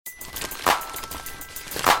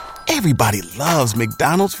Everybody loves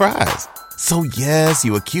McDonald's fries. So yes,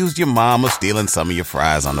 you accused your mom of stealing some of your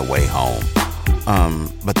fries on the way home.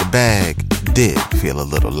 But the bag did feel a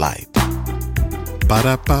little light.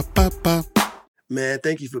 Ba-da-ba-ba-ba. Man,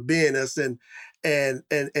 thank you for being us. And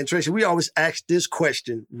Tracy, we always ask this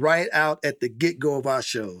question right out at the get-go of our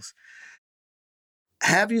shows.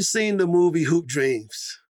 Have you seen the movie Hoop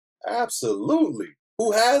Dreams? Absolutely.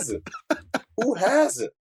 Who hasn't? Who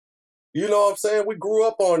hasn't? You know what I'm saying? We grew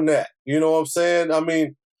up on that. You know what I'm saying? I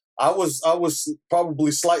mean, I was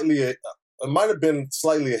probably I might have been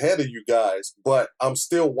slightly ahead of you guys, but I'm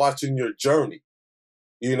still watching your journey.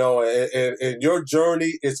 You know, and your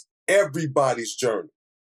journey is everybody's journey.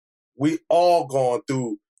 We all gone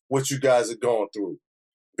through what you guys are going through.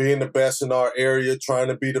 Being the best in our area, trying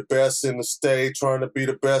to be the best in the state, trying to be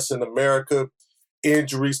the best in America.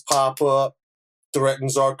 Injuries pop up,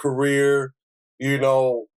 threatens our career. You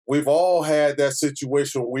know, we've all had that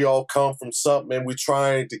situation where we all come from something and we're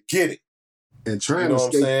trying to get it. And trying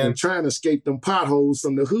to escape them potholes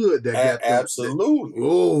from the hood that got them. Absolutely.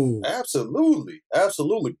 Oh. Absolutely.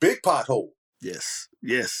 Big pothole. Yes.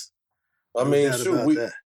 I mean,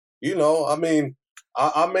 shoot,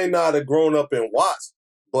 I may not have grown up in Watts,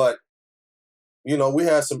 but, you know, we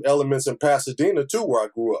had some elements in Pasadena, too, where I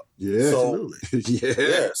grew up. Yeah, so, absolutely.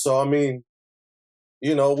 Yeah. So, I mean,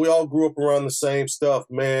 you know, we all grew up around the same stuff,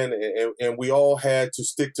 man, and we all had to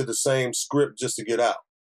stick to the same script just to get out.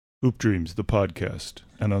 Hoop Dreams, the podcast,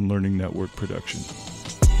 an Unlearning Network production.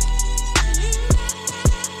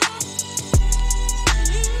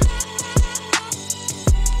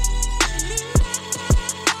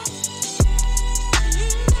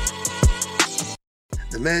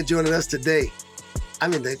 The man joining us today, I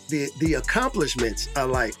mean, the accomplishments are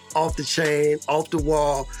like off the chain, off the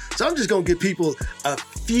wall. So I'm just going to give people a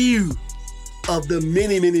few of the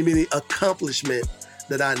many accomplishments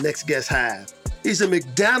that our next guest have. He's a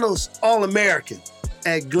McDonald's All-American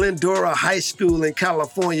at Glendora High School in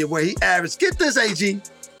California, where he averaged, get this, Agee,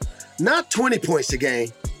 not 20 points a game,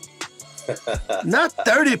 not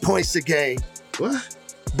 30 points a game, What?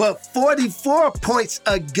 but 44 points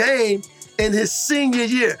a game in his senior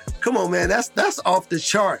year. Come on, man, that's off the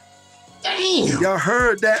chart. Damn. Y'all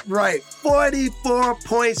heard that right. 44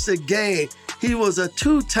 points a game. He was a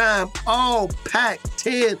two-time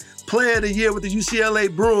All-Pac-10 Player of the Year with the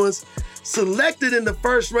UCLA Bruins, selected in the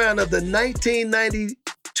first round of the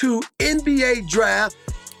 1992 NBA draft,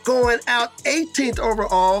 going out 18th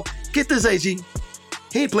overall. Get this, Agee.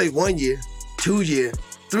 He ain't played 1 year, 2 years,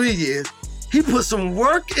 3 years. He put some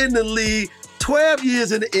work in the league, 12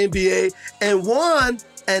 years in the NBA, and won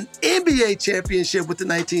an NBA championship with the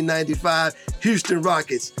 1995 Houston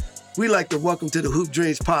Rockets. We like to welcome to the Hoop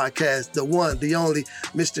Dreams podcast, the one, the only,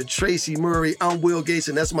 Mr. Tracy Murray. I'm Will Gates,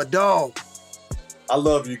 and that's my dog. I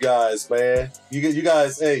love you guys, man. You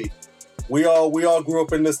guys, hey, we all grew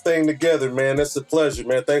up in this thing together, man. That's a pleasure,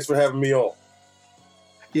 man. Thanks for having me on.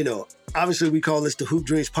 You know, obviously we call this the Hoop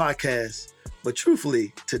Dreams podcast, but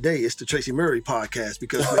truthfully, today it's the Tracy Murray podcast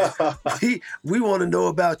because, man, we want to know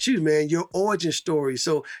about you, man, your origin story.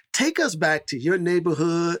 So take us back to your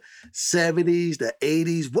neighborhood, 70s, the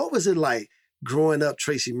 80s. What was it like growing up,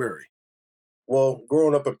 Tracy Murray? Well,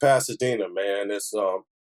 growing up in Pasadena, man, it's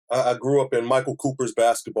I grew up in Michael Cooper's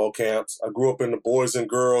basketball camps. I grew up in the Boys and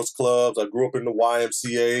Girls Clubs. I grew up in the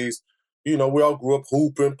YMCAs. You know, we all grew up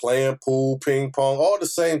hooping, playing pool, ping pong, all the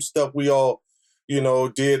same stuff we all, you know,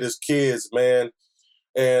 did as kids, man.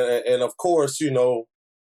 And of course, you know,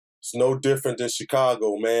 it's no different than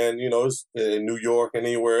Chicago, man. You know, it's in New York and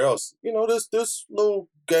anywhere else. You know, this little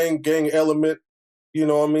gang element, you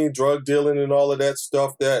know what I mean, drug dealing and all of that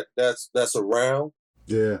stuff that's around.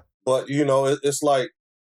 Yeah. But, you know, it's like,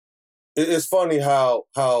 it's funny how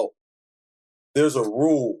there's a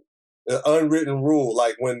rule, an unwritten rule.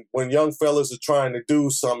 Like when young fellas are trying to do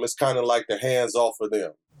something, it's kind of like the hands off of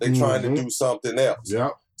them. They're trying to do something else. Yeah.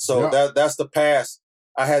 So that's the past.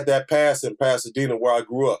 I had that past in Pasadena where I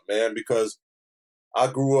grew up, man, because I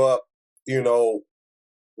grew up, you know,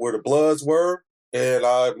 where the Bloods were, and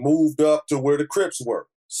I moved up to where the Crips were.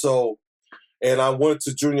 So, and I went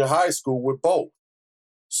to junior high school with both.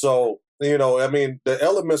 So, you know, I mean, the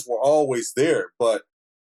elements were always there, but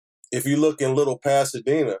if you look in Little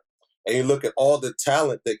Pasadena and you look at all the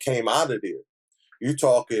talent that came out of there, you're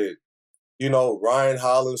talking, you know, Ryan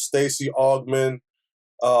Hollins, Stacey Augman,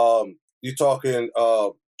 you're talking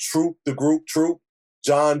Troop, the group Troop,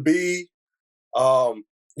 John B. You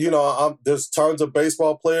know, there's tons of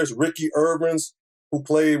baseball players, Ricky Irvins, who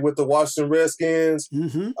played with the Washington Redskins,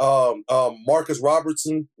 Marcus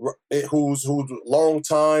Robertson, who's a long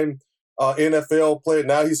time NFL player.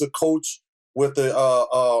 Now he's a coach with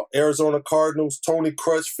the Arizona Cardinals, Tony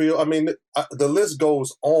Crutchfield. I mean, the list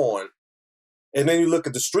goes on. And then you look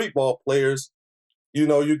at the street ball players. You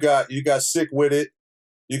know, you got Sick With It,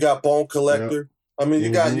 you got Bone Collector. Yep. I mean,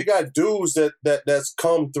 you got dudes that's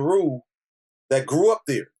come through that grew up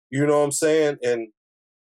there. You know what I'm saying? And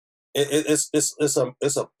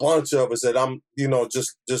it's a bunch of us that I'm, you know,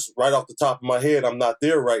 just right off the top of my head, I'm not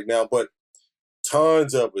there right now, but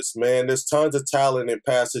tons of us, man. There's tons of talent in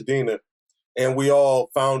Pasadena, and we all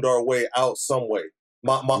found our way out some way.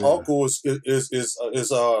 My uncle is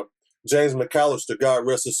James McAllister, God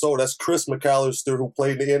rest his soul. That's Chris McAllister, who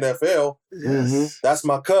played in the NFL. Mm-hmm. That's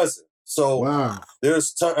my cousin. So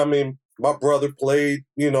there's I mean, my brother played,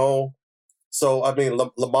 you know. So, I mean,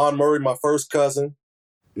 Lamont Murray, my first cousin.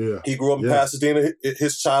 Yeah. He grew up in Pasadena,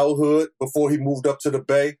 his childhood, before he moved up to the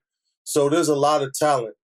Bay. So there's a lot of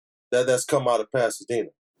talent that's come out of Pasadena.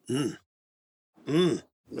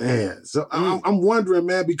 Man, so I'm wondering,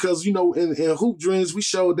 man, because, you know, in Hoop Dreams, we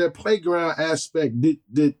showed that playground aspect.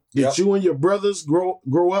 Did you and your brothers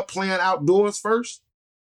grow up playing outdoors first?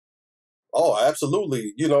 Oh,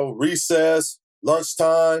 absolutely. You know, recess,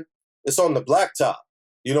 lunchtime, it's on the blacktop.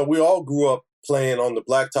 You know, we all grew up playing on the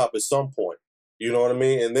blacktop at some point. You know what I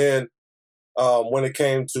mean? And then when it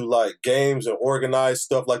came to, like, games and organized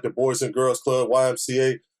stuff like the Boys and Girls Club,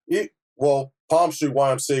 YMCA, Palm Street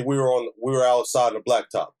YMCA, we were outside the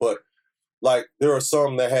blacktop. But, like, there are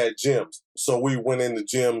some that had gyms. So we went into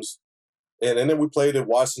gyms. And then we played at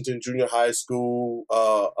Washington Junior High School.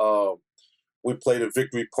 We played at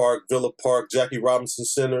Victory Park, Villa Park, Jackie Robinson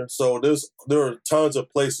Center. So there are tons of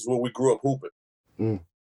places where we grew up hooping.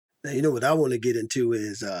 Now, you know what I want to get into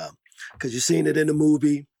is, because you've seen it in the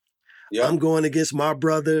movie, I'm going against my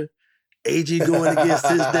brother, Agee going against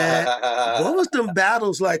his dad. What was them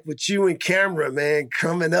battles like with you and Cameron, man,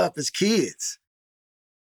 coming up as kids?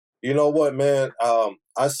 You know what, man?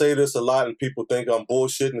 I say this a lot and people think I'm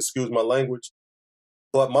bullshitting, excuse my language,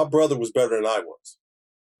 but my brother was better than I was.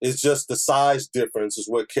 It's just the size difference is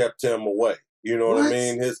what kept him away. You know what I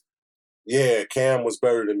mean? Cam was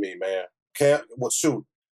better than me, man. Cam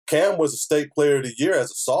was a state player of the year as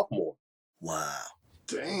a sophomore. Wow.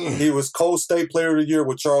 Damn. He was co-state player of the year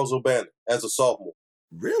with Charles O'Bannon as a sophomore.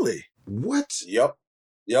 Really? What? Yep.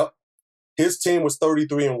 His team was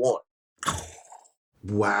 33-1.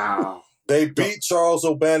 Wow. They beat Charles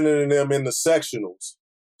O'Bannon and them in the sectionals,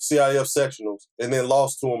 CIF sectionals, and then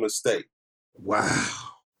lost to him in state. Wow.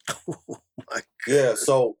 Oh my God. Yeah,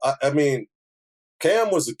 so, I mean, Cam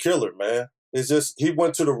was a killer, man. It's just he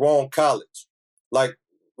went to the wrong college. Like,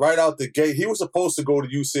 right out the gate, he was supposed to go to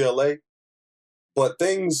UCLA, but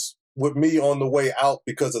things with me on the way out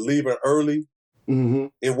because of leaving early,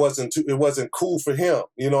 it wasn't cool for him.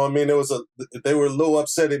 You know what I mean? They were a little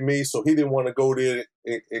upset at me, so he didn't want to go there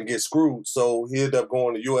and get screwed. So he ended up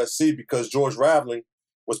going to USC because George Raveling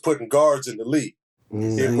was putting guards in the league.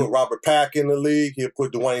 He had put Robert Pack in the league. He had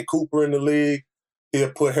put Dwayne Cooper in the league. He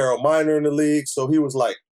had put Harold Miner in the league. So he was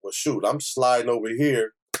like, well, shoot, I'm sliding over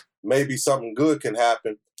here. Maybe something good can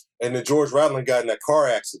happen. And then George Raveling got in that car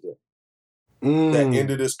accident that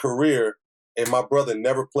ended his career, and my brother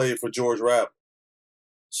never played for George Raveling.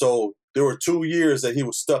 So there were 2 years that he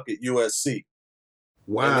was stuck at USC.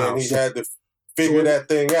 Wow. And then he had to figure that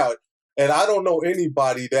thing out. And I don't know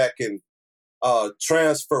anybody that can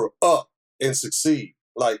transfer up and succeed.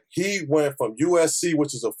 Like, he went from USC,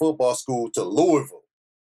 which is a football school, to Louisville.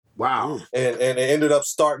 Wow. And ended up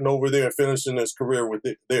starting over there and finishing his career with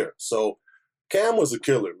it there. So Cam was a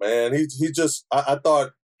killer, man. He just, I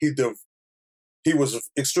thought he was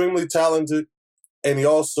extremely talented, and he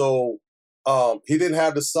also, he didn't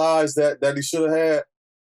have the size that he should have had,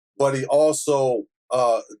 but he also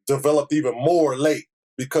developed even more late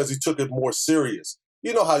because he took it more serious.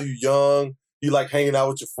 You know how you young, you like hanging out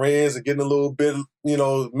with your friends and getting a little bit, you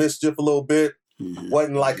know, mischief a little bit.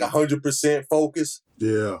 Wasn't like 100% focused.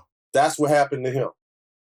 Yeah. That's what happened to him.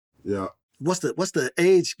 Yeah. What's the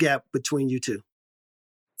age gap between you two?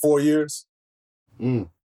 4 years.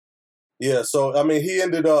 Yeah, so I mean, he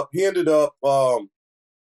ended up in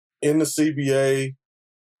the CBA.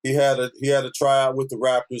 He had a tryout with the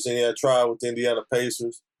Raptors, and he had a tryout with the Indiana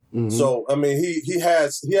Pacers. So I mean, he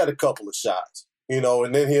had a couple of shots, you know,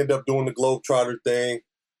 and then he ended up doing the Globetrotter thing.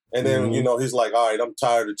 And then, you know, he's like, all right, I'm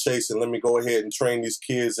tired of chasing. Let me go ahead and train these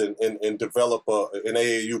kids and develop an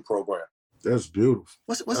AAU program. That's beautiful.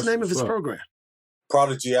 What's the name of his program?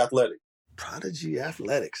 Prodigy Athletic. Prodigy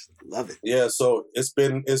Athletics. Love it. Yeah, so he's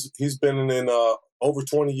been in over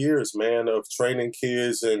 20 years, man, of training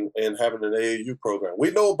kids and having an AAU program.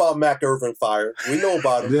 We know about Mac Irvin Fire. We know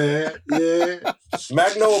about him. Yeah.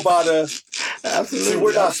 Mac know about Absolutely. See,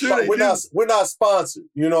 we're not I'm sure they do. we're not sponsored,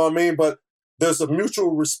 you know what I mean? But there's a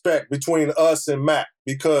mutual respect between us and Mac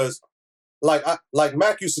because like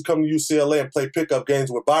Mac used to come to UCLA and play pickup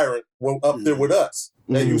games with Byron up there with us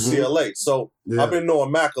at UCLA. So I've been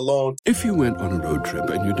knowing Mac a long time. If you went on a road trip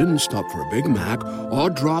and you didn't stop for a Big Mac or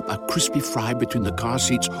drop a crispy fry between the car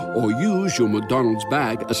seats or use your McDonald's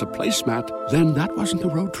bag as a placemat, then that wasn't a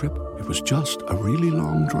road trip. It was just a really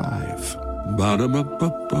long drive.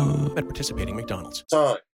 Ba-da-ba-ba-ba. At participating McDonald's.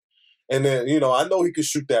 Time. And then, you know, I know he could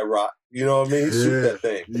shoot that rock. You know what I mean? He shoot that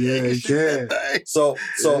thing. Yeah, he can.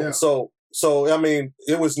 So, I mean,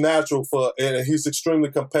 it was natural and he's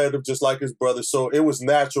extremely competitive just like his brother. So it was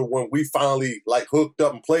natural when we finally like hooked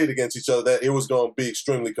up and played against each other that it was going to be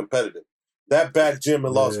extremely competitive. That back gym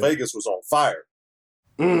in Las Vegas was on fire.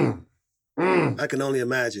 I can only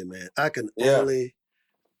imagine, man. I can only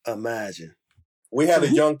imagine. We had a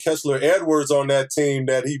young Kessler Edwards on that team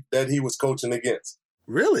that he was coaching against.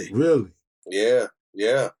 Really? Really? Yeah.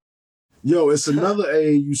 Yo, it's another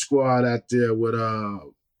AAU squad out there with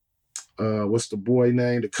what's the boy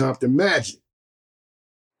name? The Compton Magic.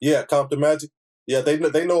 Yeah, Compton Magic. Yeah,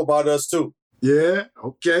 they know about us too. Yeah,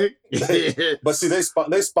 okay. But see,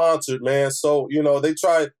 they sponsored, man. So, you know, they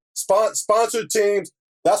try sponsored teams.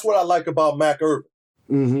 That's what I like about Mac Irvin.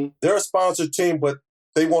 Mm-hmm. They're a sponsored team, but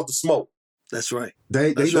they want the smoke. That's right.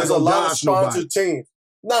 There's a lot of sponsored teams.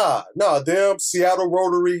 Nah, them, Seattle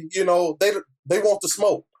Rotary, you know, they want the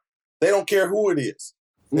smoke. They don't care who it is.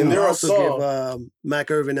 And there are some. Give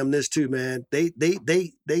Mac Irvin them this too, man.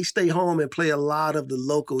 They stay home and play a lot of the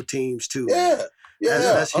local teams too. Yeah, man. yeah,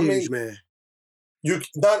 that's huge, man. You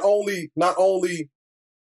not only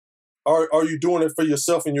are you doing it for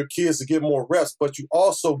yourself and your kids to get more reps, but you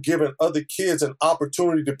also giving other kids an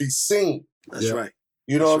opportunity to be seen. That's right.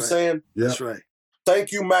 You know what I'm saying? Yeah. That's right.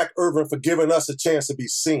 Thank you, Mac Irvin, for giving us a chance to be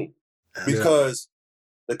seen. Because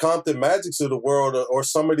the Compton Magics of the world or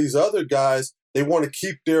some of these other guys, they want to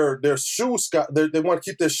keep their shoes. They want to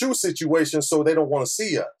keep their shoe situation, so they don't want to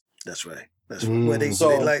see us. That's right. That's right. Well, they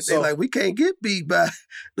like we can't get beat by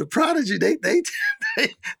the Prodigy. They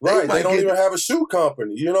right. They don't even have a shoe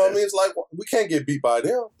company. You know what I mean? It's like we can't get beat by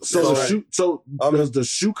them. Does the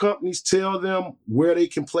shoe companies tell them where they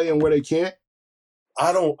can play and where they can't?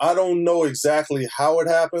 I don't know exactly how it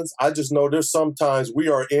happens. I just know there's sometimes we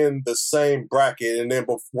are in the same bracket, and then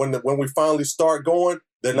when we finally start going,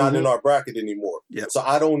 they're not in our bracket anymore. Yep. So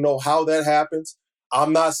I don't know how that happens.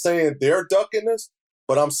 I'm not saying they're ducking us,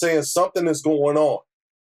 but I'm saying something is going on.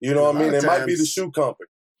 You know what I mean? It might be the shoe company.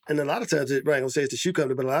 And a lot of times, I'm going to say it's the shoe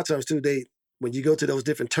company, but a lot of times too, when you go to those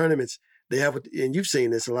different tournaments, they have, and you've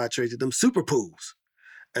seen this a lot, Tracy, them super pools.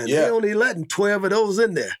 And they only letting 12 of those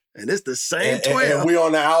in there. And it's the same 12. And we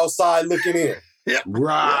on the outside looking in. Yep.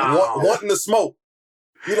 Wow. Wanting the smoke.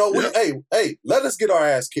 You know, hey, let us get our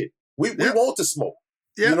ass kicked. We want the smoke.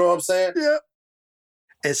 Yep. You know what I'm saying? Yeah.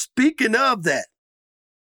 And speaking of that,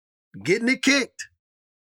 getting it kicked,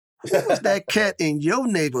 who was that cat in your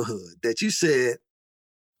neighborhood that you said,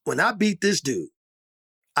 when I beat this dude,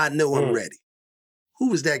 I know I'm ready? Who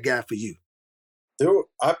was that guy for you?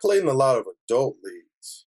 I played in a lot of adult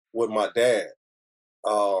leagues with my dad.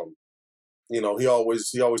 You know, he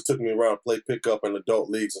always took me around to play pickup in adult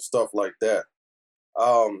leagues and stuff like that.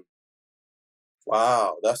 Wow,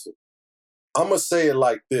 I'm gonna say it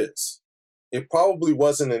like this. It probably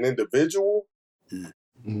wasn't an individual,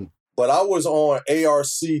 but I was on ARC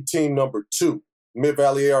team number 2,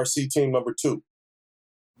 Mid-Valley ARC team number 2.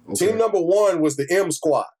 Okay. Team number 1 was the M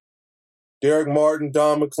Squad. Derek Martin,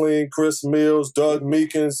 Don McLean, Chris Mills, Doug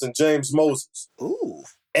Meekins, and James Moses. Ooh.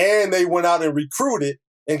 And they went out and recruited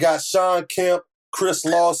and got Sean Kemp, Chris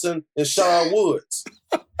Lawson, and Sean Woods.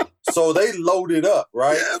 So they loaded up,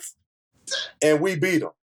 right? Yes. And we beat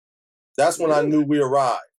them. That's when I knew we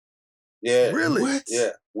arrived. Yeah. Really? What?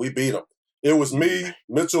 Yeah, we beat them. It was me,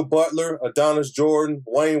 Mitchell Butler, Adonis Jordan,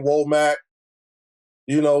 Wayne Womack.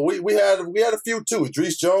 You know, we had a few too.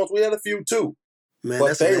 Idris Jones, we had a few too. Man, but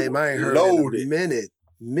that's a name I ain't heard in a minute.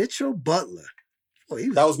 Mitchell Butler.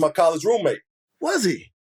 That was my college roommate. Was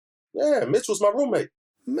he? Yeah, Mitch was my roommate.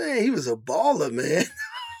 Man, he was a baller, man.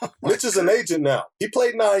 Mitch is an agent now. He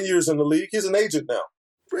played 9 years in the league. He's an agent now.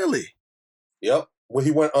 Really? Yep. When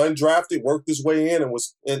he went undrafted, worked his way in and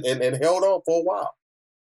was and held on for a while.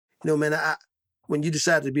 You know, man, when you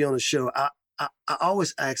decided to be on the show, I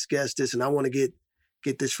always ask guests this, and I want to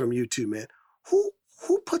get this from you too, man. Who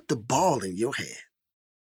put the ball in your hand?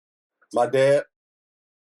 My dad.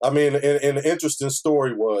 I mean, and the interesting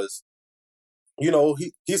story was, you know,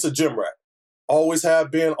 he's a gym rat. Always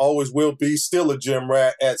have been, always will be, still a gym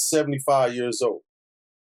rat at 75 years old.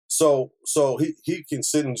 So he can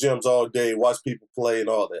sit in gyms all day, watch people play and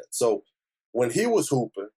all that. So when he was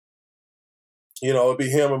hooping, it'd be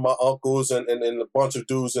him and my uncles and a bunch of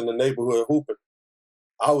dudes in the neighborhood hooping.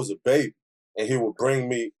 I was a baby, and he would bring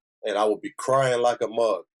me, and I would be crying like a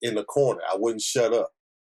mug in the corner. I wouldn't shut up.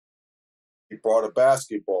 He brought a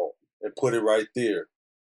basketball and put it right there.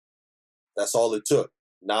 That's all it took.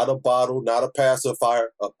 Not a bottle, not a pacifier,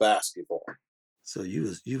 a basketball. So you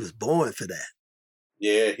was born for that.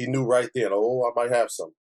 Yeah, he knew right then. Oh, I might have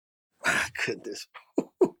some. My goodness.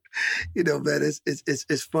 Man,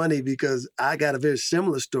 it's funny because I got a very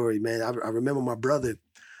similar story, man. I remember my brother,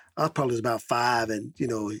 I probably was about 5, and,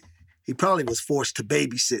 he probably was forced to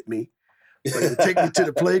babysit me. But he would take me to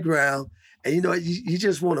the playground, and, you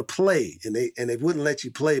just want to play, and they wouldn't let you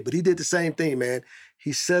play. But he did the same thing, man.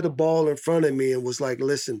 He set a ball in front of me and was like,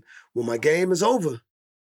 listen, when my game is over,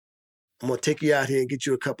 I'm going to take you out here and get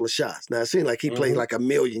you a couple of shots. Now, it seemed like he played like a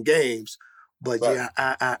million games, but right.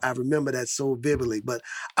 Yeah, I remember that so vividly. But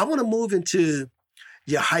I want to move into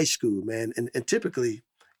your high school, man, and typically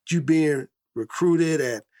you being recruited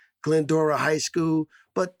at Glendora High School.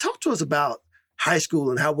 But talk to us about high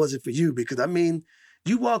school and how was it for you? Because,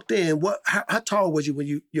 you walked in, how tall was you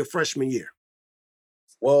when your freshman year?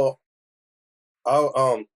 Well,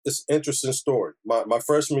 it's an interesting story. My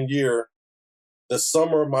freshman year, the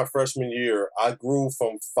summer of my freshman year, I grew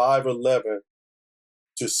from 5'11"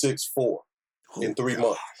 to 6'4" in 3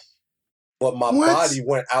 months. But my body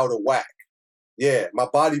went out of whack. Yeah, my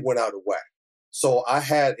body went out of whack. So I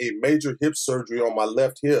had a major hip surgery on my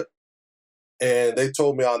left hip, and they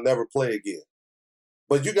told me I'll never play again.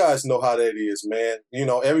 But you guys know how that is, man.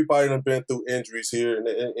 Everybody done been through injuries here,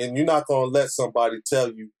 and you're not going to let somebody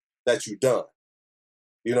tell you that you're done.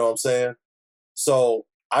 You know what I'm saying? So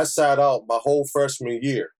I sat out my whole freshman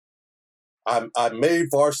year. I made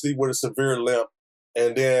varsity with a severe limp,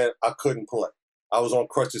 and then I couldn't play. I was on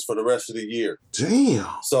crutches for the rest of the year. Damn.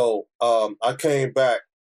 So I came back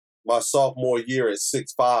my sophomore year at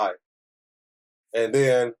 6'5", and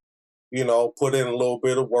then, put in a little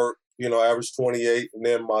bit of work, averaged 28. And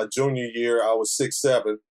then my junior year, I was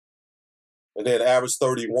 6'7", and then averaged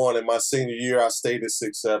 31. And my senior year, I stayed at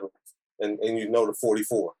 6'7", and the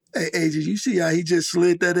 44. Hey, Agee, you see how he just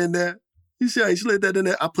slid that in there? You see how he slid that in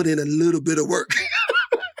there? I put in a little bit of work.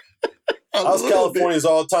 I was California's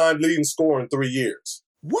all-time leading scorer in 3 years.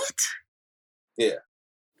 What? Yeah.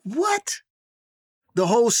 What? The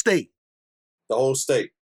whole state? The whole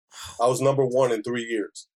state. I was number 1 in 3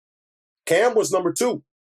 years. Cam was number 2.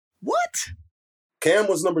 What? Cam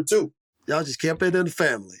was number 2. Y'all just kept it in the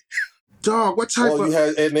family. Dog, what type of... You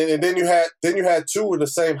had, and then you had 2 in the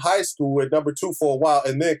same high school at number 2 for a while,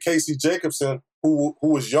 and then Casey Jacobson, who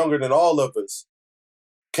was younger than all of us,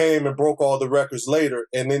 came and broke all the records later.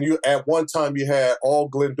 And then at one time you had all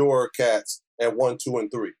Glendora cats at 1, 2,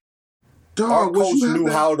 and 3. Dog, our coach knew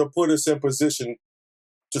how to put us in position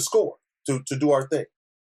to score, to do our thing.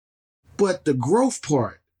 But the growth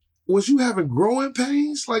part, was you having growing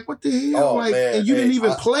pains? Like, what the hell? Oh, man, and you didn't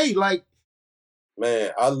even play. Like,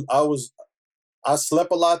 man, I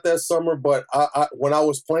slept a lot that summer, but I when I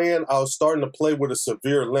was playing, I was starting to play with a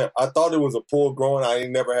severe limp. I thought it was a pull groin. I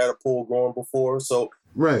ain't never had a pull groin before, so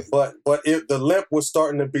right. But the limp was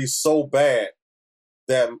starting to be so bad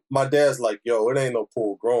that my dad's like, "Yo, it ain't no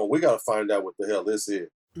pull groin. We got to find out what the hell this is."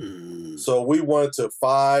 So we went to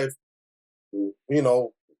 5,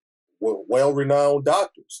 well-renowned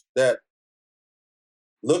doctors that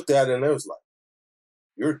looked at it and it was like,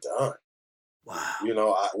 "You're done."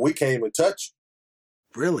 Wow. We can't even touch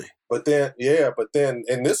you. Really? But then,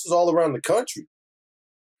 and this is all around the country.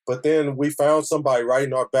 But then we found somebody right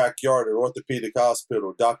in our backyard at Orthopedic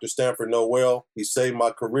Hospital, Dr. Stanford Noel. He saved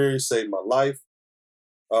my career. He saved my life.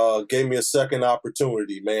 Gave me a second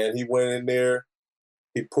opportunity, man. He went in there.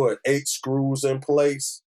 He put 8 screws in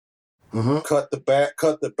place. Cut the bad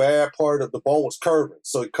part of the bone was curving.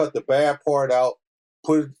 So he cut the bad part out,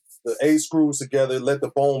 put the 8 screws together, let the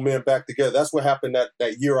bone mend back together. That's what happened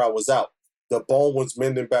that year I was out. The bone was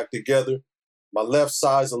mending back together. My left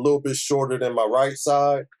side's a little bit shorter than my right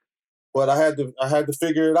side, but I had to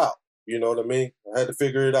figure it out. You know what I mean? I had to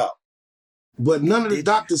figure it out. But none of the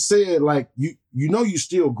doctors said, like, you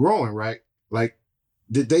still growing, right? Like,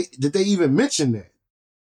 did they even mention that?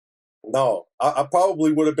 No, I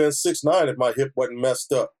probably would have been 6'9" if my hip wasn't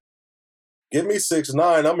messed up. Give me 6'9",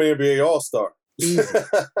 I'm an NBA All-Star.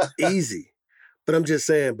 Easy. But I'm just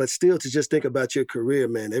saying, but still to just think about your career,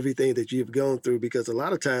 man, everything that you've gone through, because a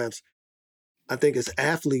lot of times I think as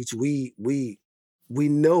athletes, we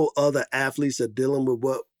know other athletes are dealing with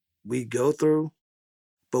what we go through.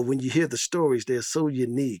 But when you hear the stories, they're so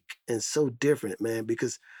unique and so different, man,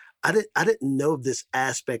 because I didn't know this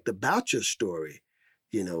aspect about your story,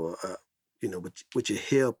 with your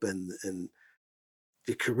hip and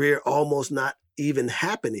your career almost not even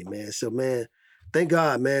happening, man. So, man, thank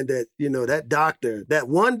God, man, that, that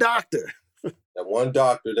one doctor. That one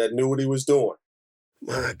doctor that knew what he was doing.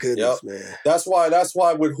 My goodness, man. That's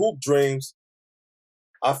why with Hoop Dreams,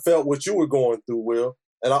 I felt what you were going through, Will.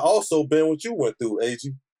 And I also been what you went through,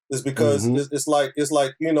 Agee. It's because it's like,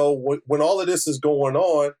 when all of this is going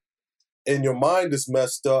on and your mind is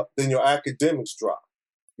messed up, then your academics drop.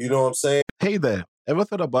 You know what I'm saying? Hey there, ever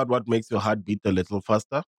thought about what makes your heart beat a little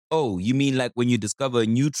faster? Oh, you mean like when you discover a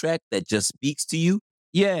new track that just speaks to you?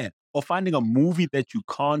 Yeah, or finding a movie that you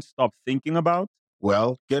can't stop thinking about?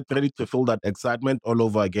 Well, get ready to feel that excitement all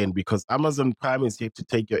over again because Amazon Prime is here to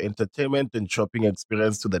take your entertainment and shopping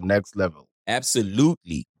experience to the next level.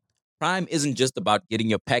 Absolutely. Prime isn't just about getting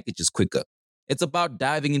your packages quicker. It's about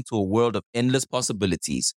diving into a world of endless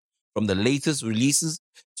possibilities, from the latest releases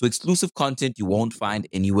to exclusive content you won't find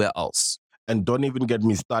anywhere else. And don't even get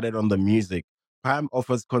me started on the music. Prime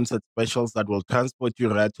offers concert specials that will transport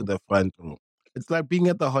you right to the front row. It's like being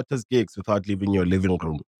at the hottest gigs without leaving your living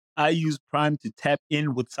room. I use Prime to tap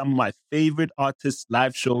in with some of my favorite artists'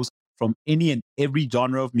 live shows from any and every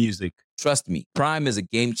genre of music. Trust me, Prime is a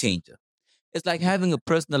game changer. It's like having a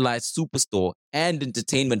personalized superstore and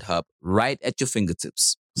entertainment hub right at your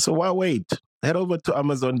fingertips. So why wait? Head over to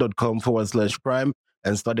amazon.com/Prime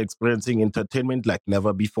and start experiencing entertainment like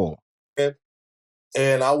never before.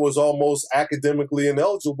 And I was almost academically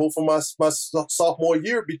ineligible for my sophomore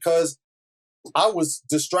year because I was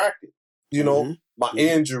distracted. My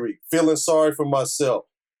injury, feeling sorry for myself,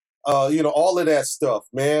 all of that stuff,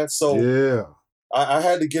 man. So Yeah. I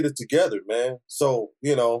had to get it together, man. So,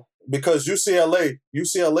 because UCLA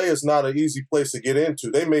is not an easy place to get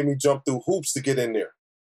into. They made me jump through hoops to get in there.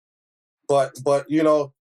 But I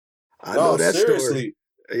know that seriously, story.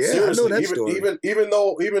 Yeah, seriously, I know that story. even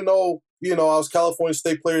though I was California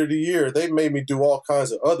State Player of the Year, they made me do all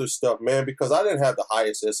kinds of other stuff, man, because I didn't have the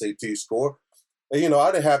highest SAT score. And,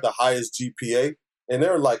 I didn't have the highest GPA. And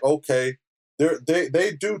they're like, okay,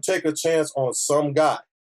 they do take a chance on some guy.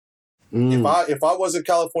 If I wasn't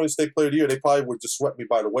California State Player of the Year, they probably would just swept me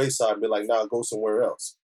by the wayside and be like, nah, go somewhere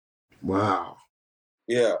else. Wow.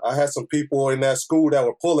 Yeah, I had some people in that school that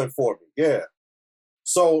were pulling for me. Yeah.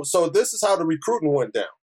 So this is how the recruiting went down.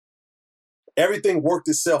 Everything worked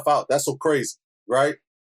itself out. That's so crazy, right?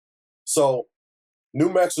 So New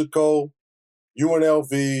Mexico,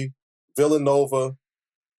 UNLV, Villanova,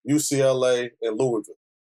 UCLA, and Louisville.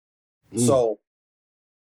 So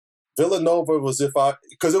Villanova was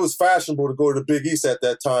because it was fashionable to go to the Big East at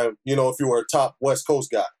that time, if you were a top West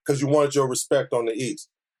Coast guy, because you wanted your respect on the East.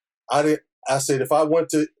 I said, if I went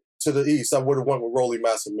to the East, I would have went with Rolly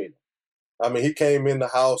Massimino. I mean, he came in the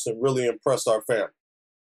house and really impressed our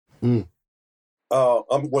family.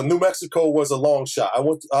 Well, New Mexico was a long shot.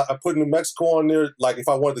 I put New Mexico on there, like if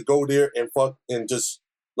I wanted to go there and just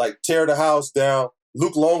like tear the house down.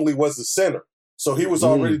 Luke Longley was the center, so he was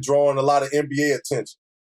already drawing a lot of NBA attention.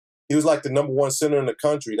 He was like the number one center in the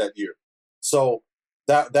country that year, so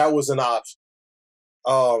that was an option.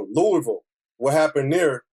 Louisville, what happened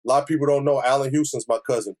there? A lot of people don't know. Allen Houston's my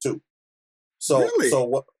cousin too. So really?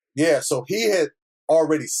 So he had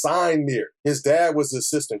already signed there. His dad was the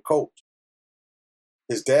assistant coach.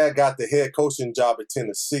 His dad got the head coaching job at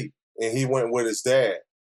Tennessee, and he went with his dad.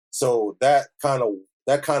 So that kind of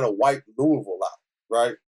wiped Louisville out,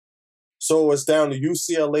 right? So it's down to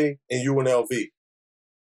UCLA and UNLV.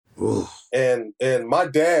 And my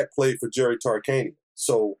dad played for Jerry Tarkanian.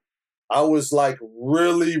 So I was like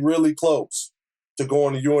really, really close to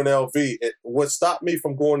going to UNLV. What stopped me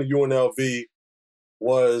from going to UNLV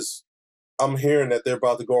was I'm hearing that they're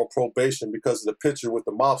about to go on probation because of the picture with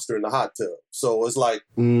the mobster in the hot tub. So it's like,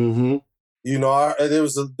 there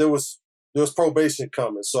was probation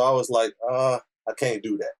coming. So I was like, I can't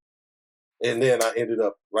do that. And then I ended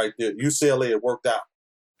up right there. UCLA, it worked out.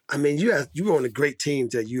 I mean, you were on a great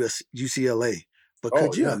teams at UCLA, but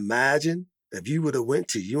could you imagine if you would have went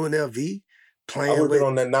to UNLV playing? I would have been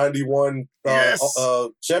on that 91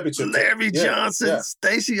 championship. Larry Johnson,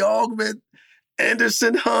 Stacey Augmon,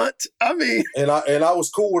 Anderson Hunt. I mean, and I was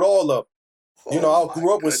cool with all of them. I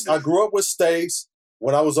grew up with Stace.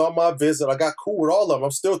 When I was on my visit, I got cool with all of them.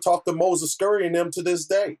 I'm still talking to Moses Scurry and them to this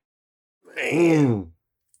day. Man.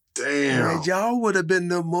 Damn. Man, y'all would have been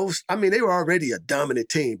the most, I mean, they were already a dominant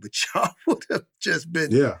team, but y'all would have just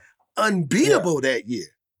been unbeatable that year.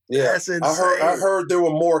 Yeah. That's insane. I heard there were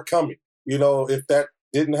more coming. If that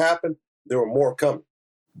didn't happen, there were more coming.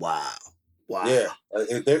 Wow. Yeah.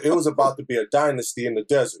 It was about to be a dynasty in the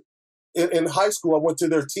desert. in high school, I went to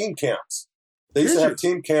their team camps. They used to have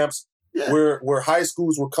team camps where high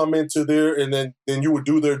schools would come into there, and then you would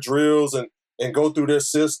do their drills and go through their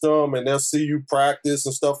system, and they'll see you practice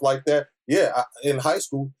and stuff like that. Yeah, in high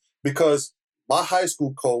school, because my high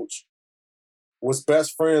school coach was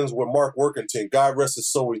best friends with Mark Workington. God rest his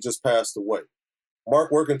soul, he just passed away.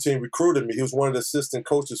 Mark Workington recruited me. He was one of the assistant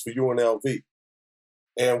coaches for UNLV.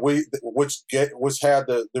 And which had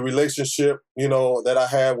the relationship, that I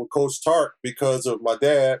had with Coach Tark because of my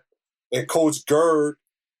dad, and Coach Gerd,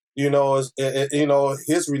 his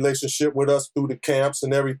relationship with us through the camps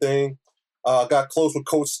and everything. Got close with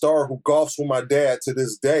Coach Starr, who golfs with my dad to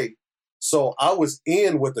this day. So I was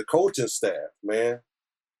in with the coaching staff, man.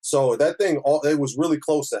 So that thing, it was really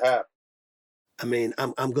close to happen. I mean,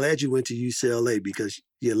 I'm glad you went to UCLA because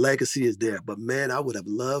your legacy is there. But man, I would have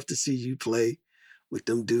loved to see you play with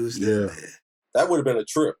them dudes there, man. That would have been a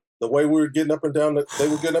trip. The way we were getting up and down they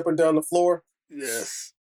were getting up and down the floor.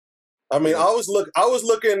 Yes. I mean, I was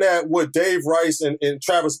looking at what Dave Rice and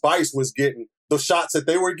Travis Bice was getting, the shots that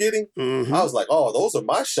they were getting. Mm-hmm. I was like, oh, those are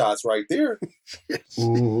my shots right there.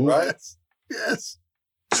 Mm-hmm. Right? Yes.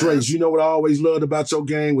 Trace, you know what I always loved about your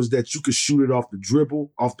game was that you could shoot it off the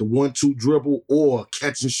dribble, off the 1-2 dribble, or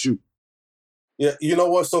catch and shoot. Yeah, you know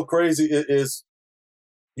what's so crazy is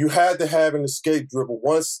you had to have an escape dribble.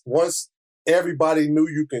 Once everybody knew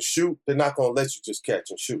you can shoot, they're not going to let you just catch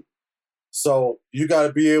and shoot. So you got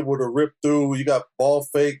to be able to rip through. You got ball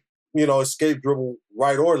fake, escape dribble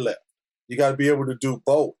right or left. You got to be able to do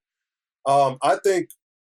both. I think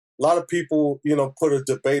a lot of people, put a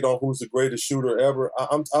debate on who's the greatest shooter ever.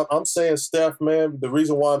 I'm saying Steph, man. The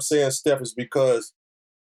reason why I'm saying Steph is because,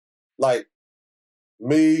 like,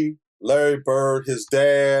 me, Larry Bird, his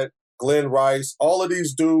dad, Glenn Rice, all of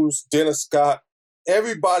these dudes, Dennis Scott,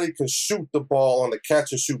 everybody can shoot the ball on a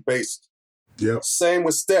catch-and-shoot basis. Yep. Same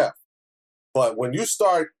with Steph. But when you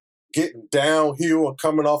start getting downhill and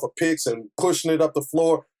coming off of picks and pushing it up the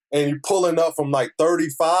floor and you pulling up from like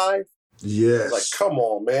 35, yes, like, come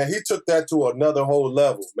on, man. He took that to another whole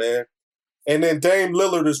level, man. And then Dame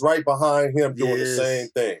Lillard is right behind him doing the same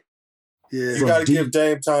thing. Yeah. You got to give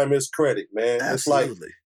Dame time his credit, man. Absolutely. It's like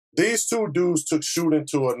these two dudes took shooting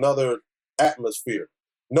to another atmosphere.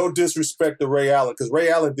 No disrespect to Ray Allen, because Ray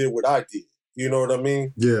Allen did what I did. You know what I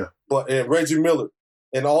mean? Yeah. And Reggie Miller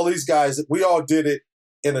and all these guys, we all did it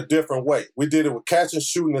in a different way. We did it with catch and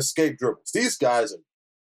shoot and escape dribbles. These guys are,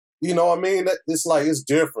 you know what I mean? It's like, it's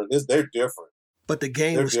different. They're different. But the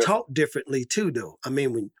game was taught differently too, though. I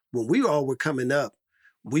mean, when we all were coming up,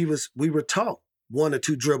 we were taught 1 or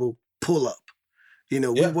 2 dribble pull up.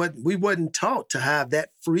 We wasn't taught to have that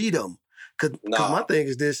freedom. Cause my thing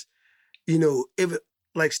is this, if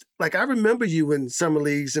like I remember you in summer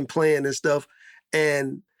leagues and playing and stuff,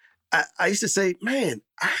 and I used to say, man,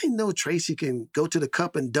 I know Tracy can go to the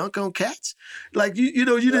cup and dunk on cats. Like you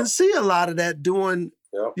didn't see a lot of that during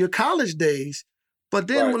your college days. But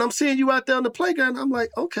then when I'm seeing you out there on the playground, I'm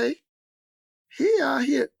like, okay,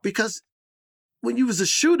 here. Because when you was a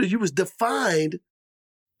shooter, you was defined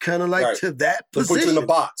kind of like to that position. They put you in the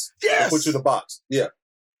box. Yes. They put you in the box. Yeah.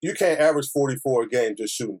 You can't average 44 a game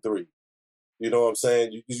just shooting 3. You know what I'm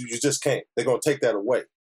saying? You just can't. They're going to take that away.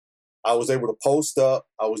 I was able to post up.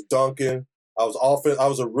 I was dunking. I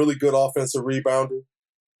was a really good offensive rebounder.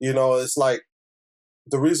 It's like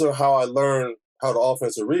the reason how I learned how to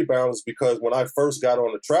offensive rebound is because when I first got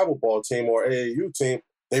on the travel ball team or AAU team,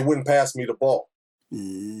 they wouldn't pass me the ball.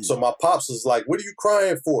 Mm. So my pops was like, what are you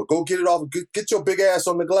crying for? Go get it off. Get your big ass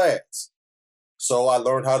on the glass. So I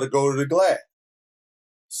learned how to go to the glass.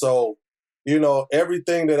 So,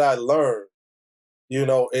 everything that I learned,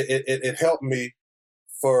 it helped me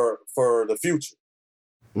for the future.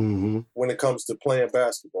 Mm-hmm. When it comes to playing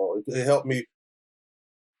basketball. It helped me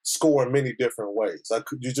score in many different ways.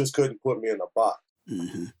 You just couldn't put me in a box.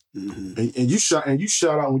 Mm-hmm. Mm-hmm. And you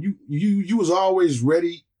shot out when you was always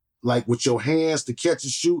ready, like with your hands to catch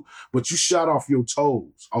and shoot, but you shot off your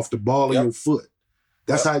toes, off the ball of your foot.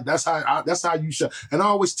 That's how you shot. And I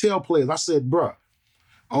always tell players, I said, bruh,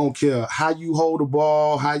 I don't care how you hold the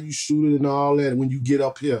ball, how you shoot it and all that. And when you get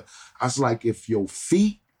up here, I was like, if your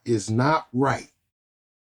feet is not right,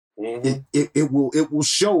 it will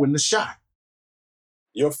show in the shot.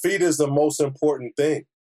 Your feet is the most important thing.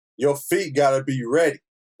 Your feet gotta be ready.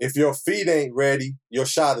 If your feet ain't ready, your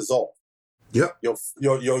shot is off. Yep.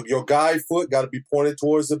 Your guide foot gotta be pointed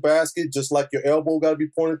towards the basket, just like your elbow gotta be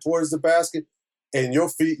pointed towards the basket. And your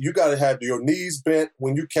feet, you gotta have your knees bent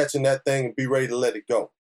when you catching that thing and be ready to let it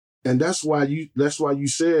go. And that's why you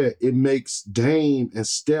said it makes Dame and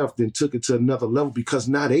Steph then took it to another level, because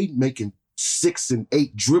now they making 6 and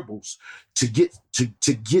 8 dribbles to get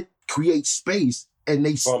create space, and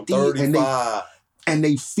they From still 35. and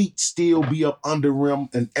they feet still be up under rim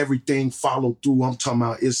and everything follow through. I'm talking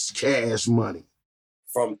about it's cash money.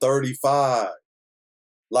 From 35.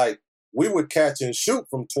 Like, we would catch and shoot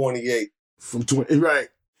from 28. From 20, right.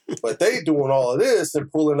 But they doing all of this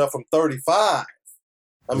and pulling up from 35.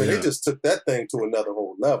 I mean, they just took that thing to another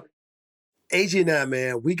whole level. Agee and I,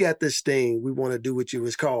 man, we got this thing we want to do with you.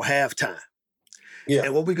 It's called halftime. Yeah.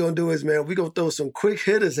 And what we're going to do is, man, we're going to throw some quick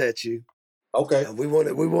hitters at you. Okay. And we want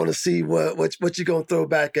to see what you're going to throw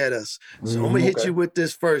back at us. So I'm going to hit you with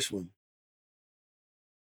this first one.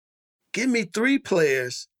 Give me 3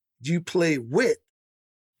 players you play with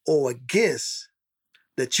or against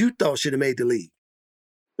that you thought should have made the league.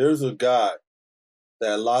 There's a guy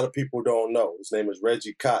that a lot of people don't know. His name is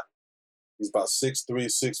Reggie Cotton. He's about 6'3",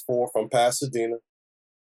 6'4", from Pasadena.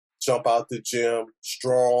 Jump out the gym,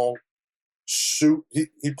 strong, shoot. He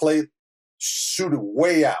played, shoot it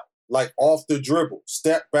way out, like off the dribble,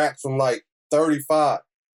 step back from like 35.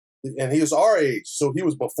 And he was our age, so he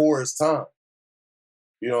was before his time.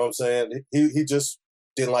 You know what I'm saying? He just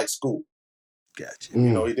didn't like school. Gotcha. You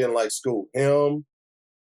know, he didn't like school. Him,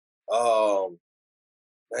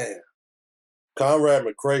 man, Conrad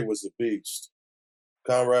McCray was a beast.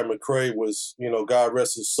 Conrad McCray was, you know, God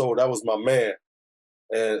rest his soul, that was my man.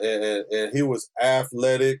 And he was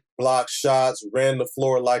athletic, blocked shots, ran the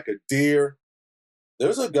floor like a deer.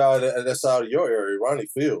 There's a guy that's out of your area, Ronnie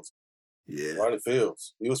Fields. Yeah. Ronnie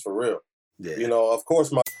Fields. He was for real. Yeah. You know, of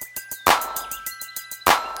course, my...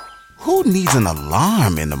 Who needs an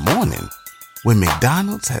alarm in the morning when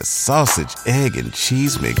McDonald's has sausage, egg, and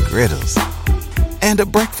cheese McGriddles and a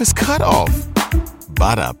breakfast cutoff?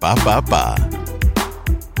 Ba-da-ba-ba-ba.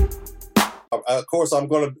 Of course,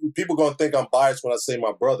 people gonna think I'm biased when I say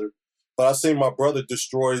my brother, but I seen my brother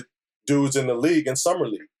destroy dudes in the league in summer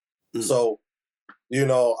league. So, you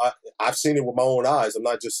know, I've seen it with my own eyes. I'm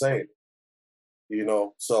not just saying it. You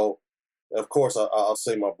know, so of course I'll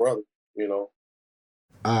say my brother. You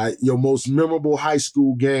know, your most memorable high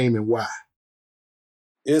school game and why?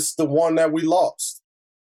 It's the one that we lost.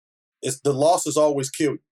 It's the losses always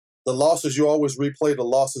kill you. The losses, you always replay the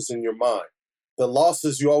losses in your mind. The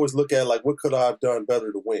losses, you always look at like, what could I have done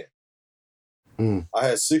better to win? I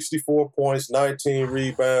had 64 points, 19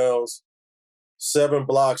 rebounds, 7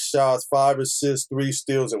 block shots, 5 assists, 3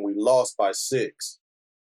 steals, and we lost by 6.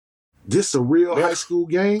 This a real high school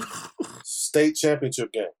game? State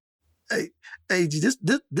championship game. Hey,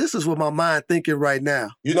 this is what my mind thinking right now.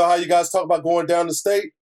 You know how you guys talk about going down to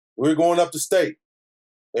state? We're going up to state.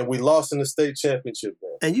 And we lost in the state championship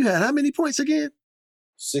game. And you had how many points again?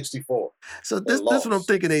 64. So this what I'm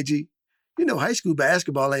thinking, Agee. You know, high school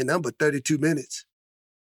basketball ain't nothing but 32 minutes.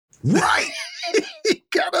 Right. He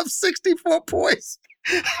got up 64 points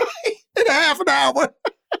in a half an hour.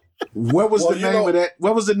 What was the name of that?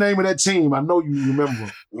 What was the name of that team? I know you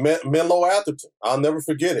remember. Menlo Atherton. I'll never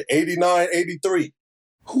forget it. 89-83.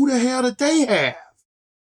 Who the hell did they have?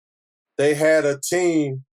 They had a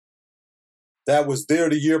team that was there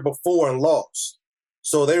the year before and lost.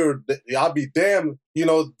 So I'll be damned, you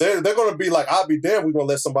know, they're going to be like, I'll be damned we're going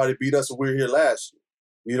to let somebody beat us when we were here last year.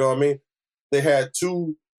 You know what I mean? They had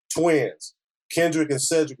 2 twins, Kendrick and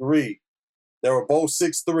Cedric Reed. They were both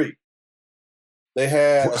 6'3". They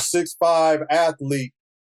had a 6'5" athlete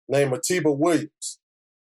named Atiba Williams.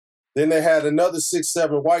 Then they had another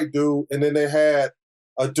 6'7" white dude, and then they had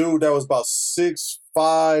a dude that was about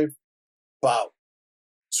 6'5", about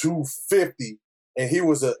 250, and he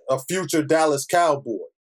was a future Dallas Cowboy.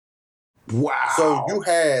 Wow. So you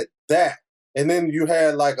had that. And then you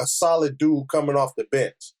had like a solid dude coming off the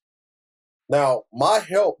bench. Now, my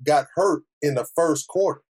help got hurt in the first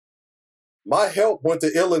quarter. My help went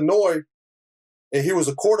to Illinois, and he was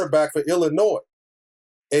a quarterback for Illinois.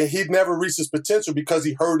 And he'd never reached his potential because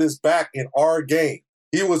he hurt his back in our game.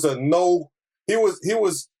 He should have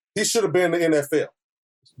been in the NFL.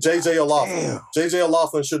 J.J. O'Loughlin. J.J.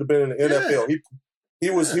 O'Loughlin should have been in the NFL. He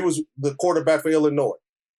was the quarterback for Illinois.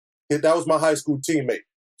 That was my high school teammate.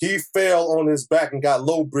 He fell on his back and got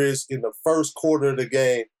low bridge in the first quarter of the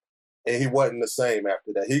game, and he wasn't the same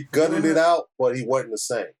after that. He gutted it out, but he wasn't the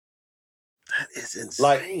same. That is insane.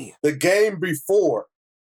 Like the game before,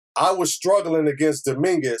 I was struggling against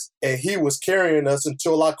Dominguez, and he was carrying us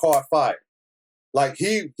until I caught fire. Like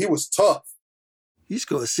he was tough. You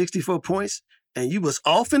scored 64 points, and you was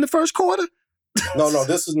off in the first quarter? No.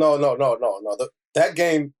 This is no. That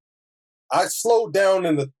game, I slowed down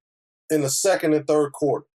in the second and third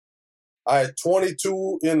quarter. I had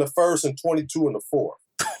 22 in the first and 22 in the fourth.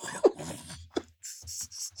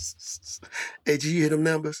 Hey, did you hear them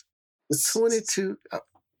numbers? 22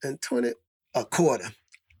 and 20 a quarter.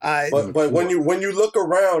 But when you look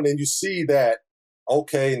around and you see that,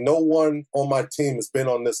 okay, no one on my team has been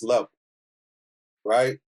on this level,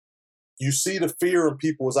 right? You see the fear in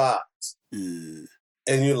people's eyes, and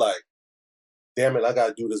you're like, damn it, I got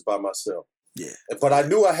to do this by myself. Yeah. But I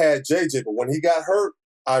knew I had JJ, but when he got hurt,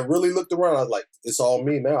 I really looked around. I was like, it's all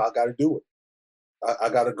me now. I got to do it. I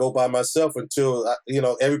got to go by myself until,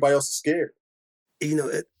 everybody else is scared.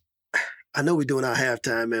 I know we're doing our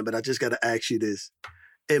halftime, man, but I just got to ask you this.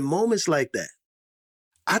 In moments like that,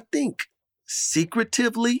 I think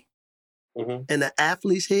secretively in the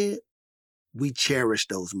athlete's head, we cherish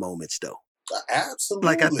those moments, though. Absolutely.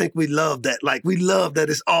 Like, I think we love that. Like, we love that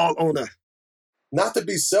it's all on us. Not to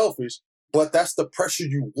be selfish, but that's the pressure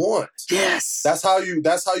you want. Yes. That's how you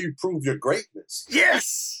prove your greatness.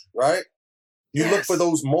 Yes. Right? You look for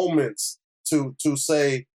those moments to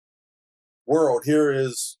say, world, here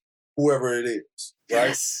is whoever it is. Right?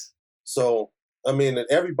 Yes. So, I mean, and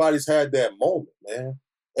everybody's had that moment, man.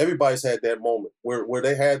 Everybody's had that moment where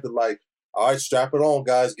they had to, like, all right, strap it on,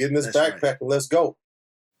 guys. Get in this backpack and let's go.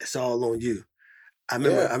 It's all on you. I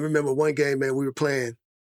remember one game, man, we were playing,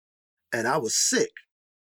 and I was sick.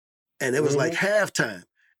 And it was like halftime.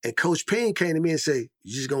 And Coach Payne came to me and said,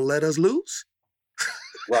 you just gonna let us lose?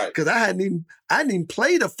 Right. Because I didn't even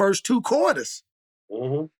play the first 2 quarters.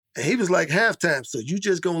 Mm-hmm. And he was like, halftime, so you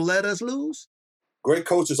just gonna let us lose? Great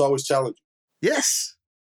coaches always challenge you. Yes.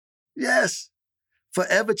 Yes.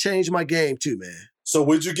 Forever changed my game too, man. So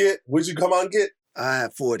what'd you come out and get? I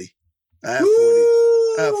had 40. I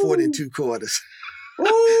had 40 in 2 quarters.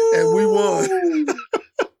 And we won.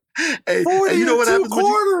 Hey, 40 you know what happens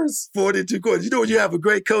quarters. 40 in 2 quarters. You know when you have a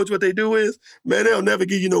great coach, what they do is, man, they'll never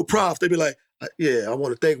give you no props. They be like, yeah, I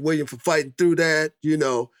want to thank William for fighting through that.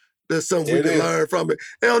 There's something we can learn from it.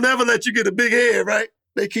 They'll never let you get a big head, right?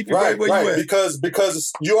 They keep you right where you at.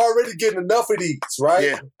 Because you're already getting enough of these, right?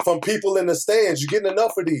 Yeah. From people in the stands, you're getting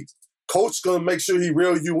enough of these. Coach gonna make sure he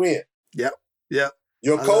reel you in. Yep.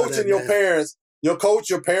 Your coach and your parents, your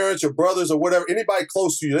parents, your brothers or whatever, anybody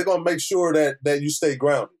close to you, they're gonna make sure that you stay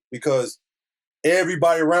grounded because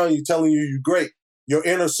everybody around you telling you're great. Your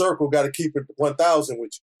inner circle got to keep it 1,000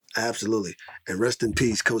 with you. Absolutely. And rest in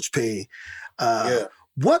peace, Coach Payne. Yeah.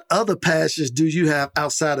 What other passions do you have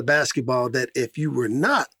outside of basketball that if you were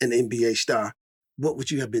not an NBA star, what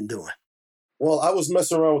would you have been doing? Well, I was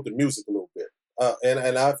messing around with the music a little bit.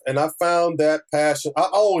 And I found that passion. I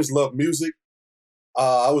always loved music.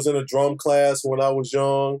 I was in a drum class when I was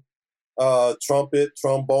young, trumpet,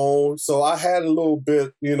 trombone. So I had a little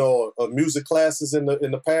bit, of music classes in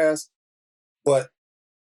the past. But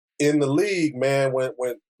in the league, man, when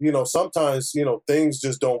sometimes, things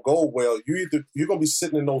just don't go well. You're going to be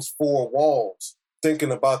sitting in those 4 walls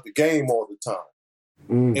thinking about the game all the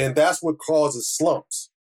time. And that's what causes slumps.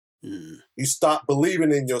 You stop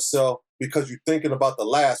believing in yourself because you're thinking about the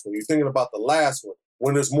last one. You're thinking about the last one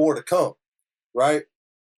when there's more to come, right?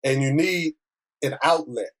 And you need an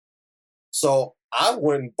outlet. So I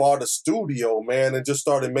went and bought a studio, man, and just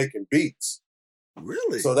started making beats.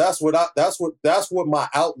 Really? So that's what my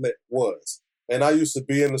outlet was. And I used to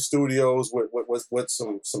be in the studios with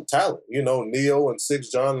some talent, Neil and Six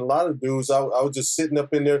John, and a lot of dudes. I was just sitting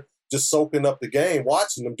up in there, just soaking up the game,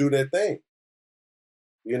 watching them do their thing.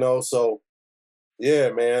 So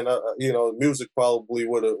yeah, man. Music probably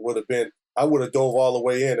would have been. I would have dove all the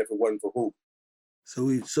way in if it wasn't for hoop.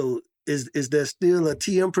 So is there still a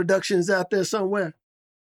TM Productions out there somewhere?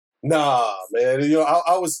 Nah, man.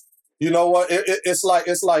 I was. You know what? It's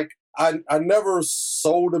like I never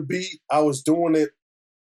sold a beat. I was doing it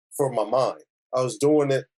for my mind. I was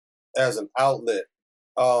doing it as an outlet.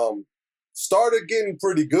 Started getting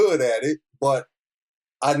pretty good at it, but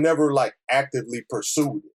I never actively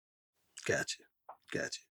pursued it. Gotcha.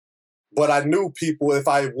 But I knew people, if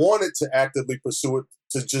I wanted to actively pursue it,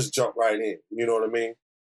 to just jump right in. You know what I mean?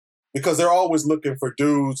 Because they're always looking for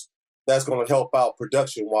dudes that's going to help out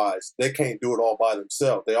production-wise. They can't do it all by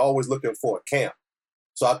themselves. They're always looking for a camp.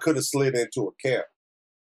 So I could have slid into a camp.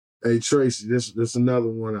 Hey, Tracy, this another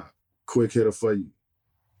one, a quick hitter for you.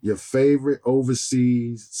 Your favorite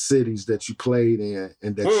overseas cities that you played in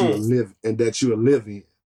and that you live in.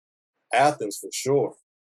 Athens, for sure.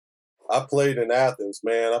 I played in Athens,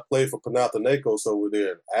 man. I played for Panathinaikos over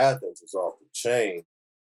there. Athens is off the chain.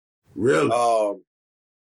 Really?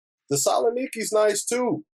 The Saloniki's nice,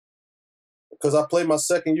 too. Because I played my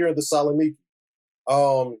second year at the Saloniki.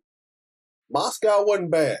 Moscow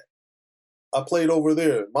wasn't bad. I played over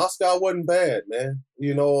there. Moscow wasn't bad, man.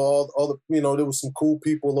 All the there was some cool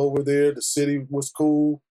people over there. The city was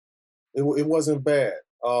cool. It wasn't bad.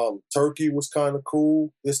 Turkey was kind of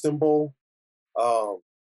cool. Istanbul.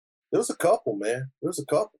 There was a couple, man. There was a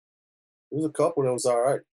couple that was all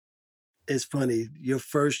right. It's funny. Your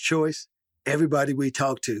first choice, everybody we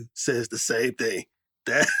talk to says the same thing.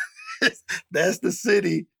 That's the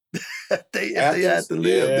city that if they had to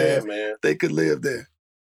live there, man. they could live there.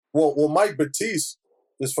 Well, Mike Batiste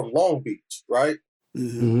is from Long Beach, right?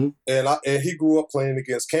 Mm-hmm. And he grew up playing with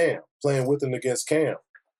and against Cam.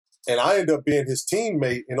 And I ended up being his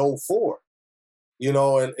teammate in 04. You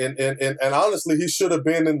know, and honestly, he should have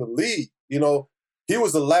been in the league. You know, he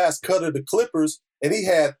was the last cut of the Clippers, and he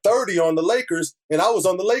had 30 on the Lakers, and I was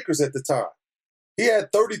on the Lakers at the time. He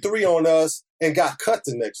had 33 on us and got cut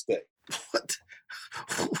the next day. What?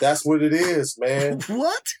 That's what it is, man.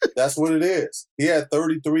 What? That's what it is. He had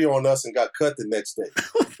 33 on us and got cut the next day.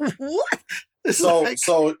 What? So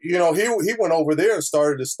you know, he went over there and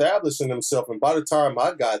started establishing himself, and by the time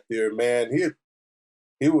I got there, man,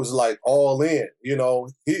 he was like all in. You know,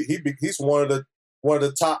 he's one of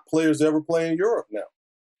the top players to ever play in Europe now.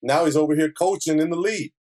 Now he's over here coaching in the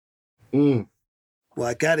league. Well,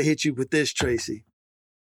 I gotta hit you with this, Tracy.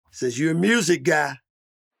 Since you're a music guy,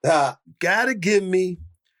 gotta give me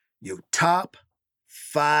your top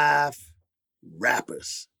 5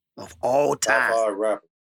 rappers of all time. Top 5 rappers.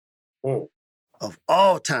 Of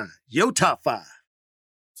all time. Your top 5.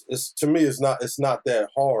 To me, it's not that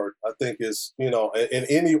hard. I think it's, you know, in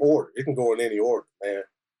any order. It can go in any order, man.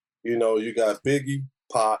 You know, you got Biggie,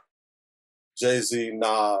 Pac, Jay-Z,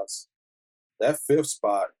 Nas. That 5th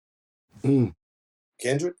spot.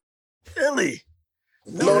 Kendrick? Really?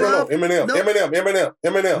 No. Eminem.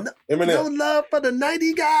 No love for the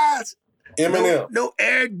 90 guys. Eminem. No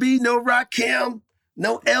Eric B, no Rakim,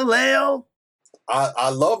 no LL. I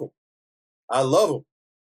love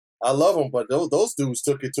them, but those dudes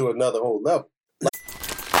took it to another whole level.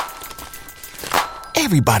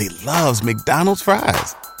 Everybody loves McDonald's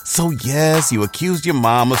fries. So yes, you accused your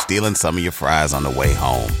mom of stealing some of your fries on the way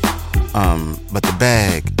home. But the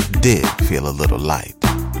bag did feel a little light.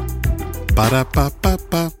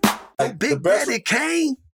 Ba-da-ba-ba-ba. Like, Big Daddy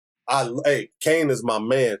Kane. Kane is my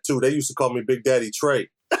man too. They used to call me Big Daddy Trey.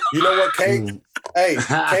 You know what, Kane?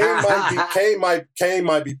 Kane might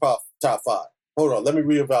be top 5. Hold on, let me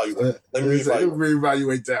reevaluate. Let me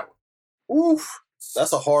reevaluate that one. Oof,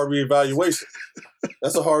 that's a hard reevaluation.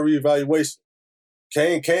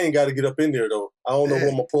 Kane got to get up in there though. I don't know who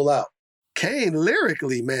I'm gonna pull out. Kane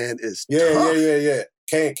lyrically, man, is yeah. tough.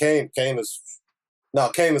 Kane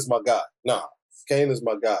is my guy. Kane is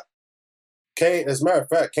my guy. Kane, as a matter of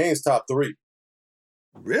fact, Kane's top 3.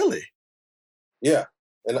 Really? Yeah,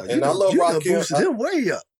 and I love Rakim. Boosted him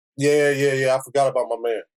way up. Yeah. I forgot about my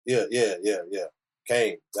man. Yeah.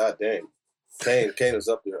 Kane, god dang. Kane is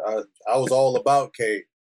up there. I was all about Kane.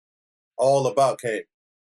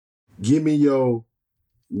 Give me your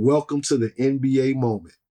welcome to the NBA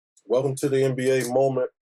moment. Welcome to the NBA moment.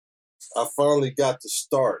 I finally got to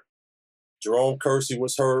start. Jerome Kersey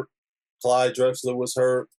was hurt. Clyde Drexler was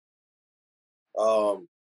hurt. And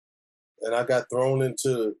I got thrown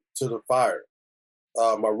into the fire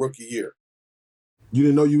my rookie year. You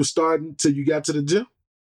didn't know you were starting till you got to the gym?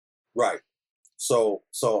 Right. So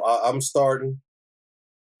I'm starting,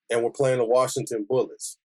 and we're playing the Washington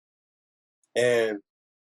Bullets. And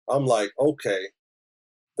I'm like, okay,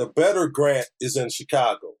 the better Grant is in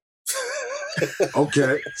Chicago.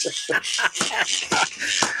 Okay.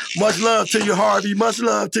 Much love to you, Harvey. Much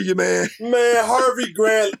love to you, man. Man, Harvey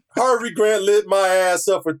Grant lit my ass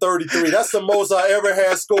up for 33. That's the most I ever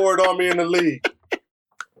had scored on me in the league.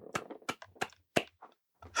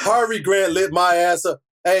 Harvey Grant lit my ass up.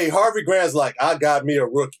 Hey, Harvey Grant's like, I got me a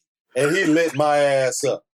rookie. And he lit my ass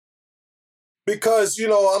up. Because, you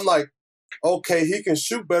know, I'm like, okay, he can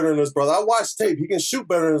shoot better than his brother. I watched tape. He can shoot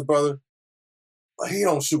better than his brother. But he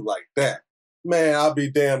don't shoot like that. Man, I'll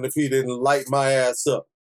be damned if he didn't light my ass up.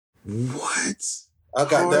 What? I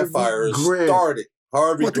got Harvey that fire Grant. started.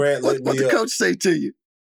 Harvey Grant lit me up. What the coach say to you?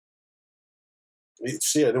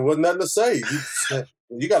 Shit, there wasn't nothing to say.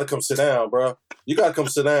 You got to come sit down, bro. You got to come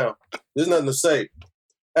sit down. There's nothing to say.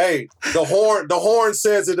 Hey, the horn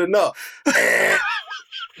says it enough.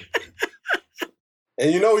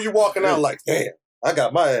 And you know you walking out like, damn, I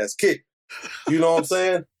got my ass kicked. You know what I'm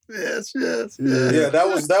saying? Yes. Yeah,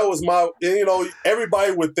 that was my, you know,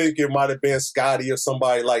 everybody would think it might have been Scotty or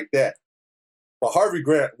somebody like that. But Harvey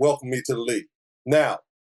Grant welcomed me to the league. Now,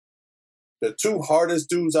 the 2 hardest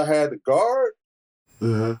dudes I had to guard,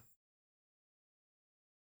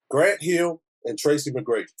 Grant Hill and Tracy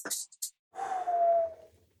McGrady.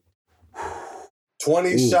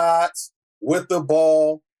 20 shots with the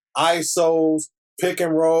ball, ISOs, pick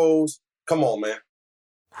and rolls. Come on, man.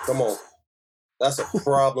 Come on. That's a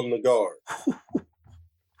problem to guard.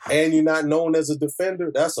 and you're not known as a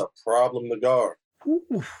defender, that's a problem to guard.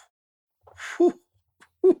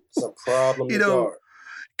 It's a problem to guard.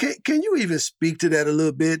 Can you even speak to that a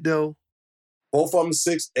little bit, though? Both of them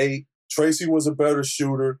 6'8". Tracy was a better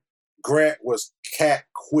shooter. Grant was cat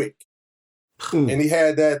quick. And he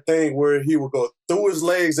had that thing where he would go through his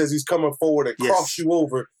legs as he's coming forward and cross you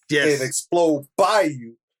over and explode by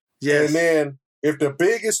you. Yes. And then if the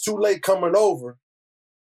big is too late coming over,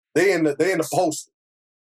 they in the poster.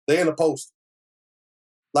 They in the poster.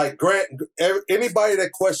 Like Grant, anybody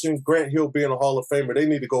that questions Grant Hill being a Hall of Famer, they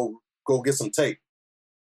need to go get some tape.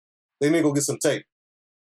 They need to go get some tape.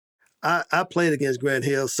 I played against Grant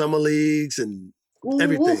Hill, summer leagues and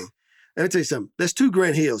everything. Let me tell you something. There's two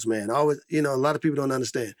Grant Hills, man. Always, a lot of people don't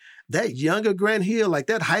understand. That younger Grant Hill, like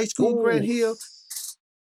that high school Grant Hill,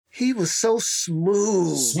 he was so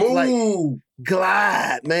smooth. Like,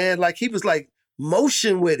 glide, man. Like he was like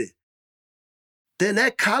motion with it. Then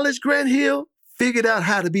that college Grant Hill figured out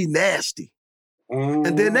how to be nasty.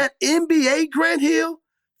 And then that NBA Grant Hill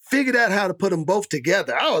figured out how to put them both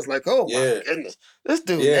together. I was like, oh my goodness. This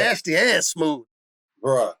dude nasty and smooth.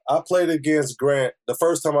 Bruh, I played against Grant. The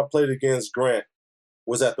first time I played against Grant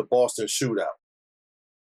was at the Boston Shootout.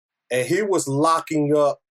 And he was locking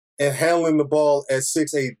up and handling the ball at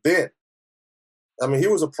 6'8" then. I mean, he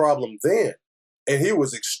was a problem then. And he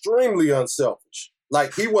was extremely unselfish.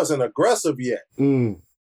 Like, he wasn't aggressive yet.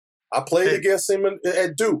 I played against him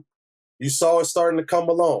at Duke. You saw it starting to come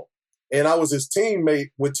along. And I was his teammate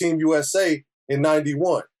with Team USA in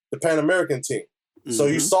 91, the Pan American team. So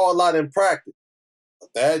you saw a lot in practice.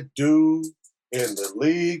 That dude in the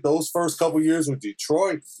league, those first couple years with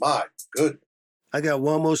Detroit, my goodness. I got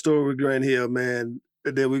one more story with Grant Hill, man.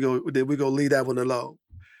 Then we go leave that one alone.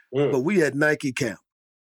 But we had Nike camp.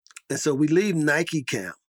 And so we leave Nike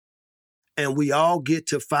camp and we all get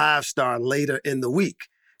to 5-star later in the week.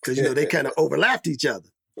 Because, they kind of overlapped each other.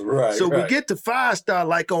 Right. So we get to 5-star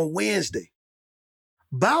like on Wednesday.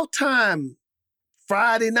 About time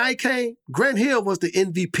Friday night came, Grant Hill was the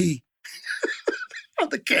MVP of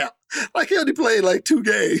the camp. Like he only played like 2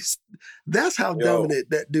 games. That's how dominant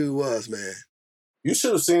that dude was, man. You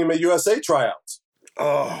should have seen him at USA tryouts.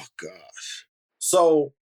 Oh, gosh.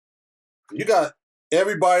 So you got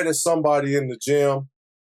everybody that's somebody in the gym,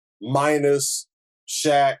 minus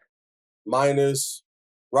Shaq, minus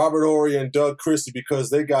Robert Horry and Doug Christie, because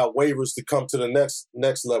they got waivers to come to the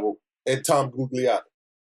next level, and Tom Gugliotta.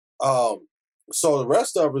 So the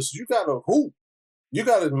rest of us, you got to hoop. You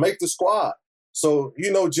got to make the squad. So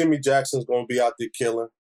Jimmy Jackson's going to be out there killing.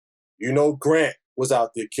 Grant was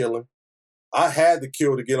out there killing. I had to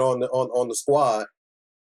kill to get on the squad.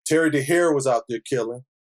 Terry DeHare was out there killing.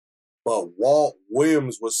 But Walt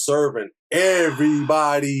Williams was serving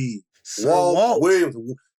everybody. Walt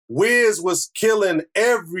Williams. Wiz was killing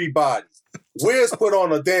everybody. Wiz put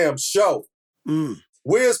on a damn show.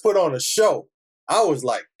 Wiz put on a show. I was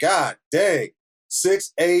like, God dang.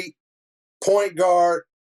 6'8", point guard,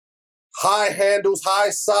 high handles, high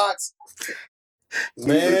socks.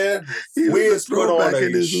 Man, Wiz put on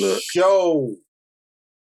a show.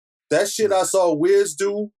 That shit I saw Wiz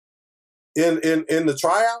do in the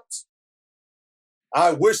tryouts,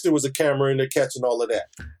 I wish there was a camera in there catching all of that.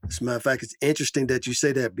 As a matter of fact, it's interesting that you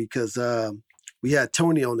say that because we had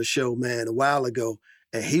Tony on the show, man, a while ago,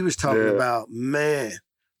 and he was talking about, man,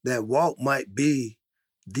 that Walt might be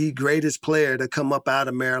the greatest player to come up out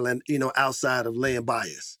of Maryland, outside of laying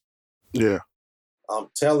bias. Yeah. I'm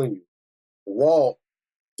telling you, Walt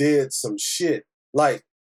did some shit. Like,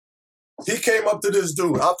 he came up to this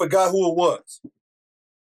dude. I forgot who it was.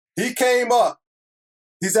 He came up.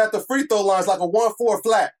 He's at the free throw lines like a 1-4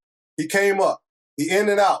 flat. He came up. He in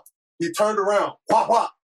and out. He turned around. Whop,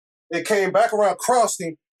 whop. And came back around, crossed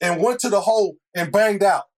him, and went to the hole and banged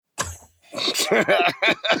out.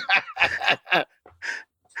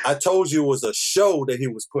 I told you it was a show that he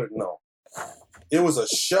was putting on. It was a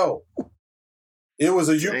show. It was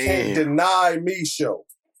a you can't deny me show.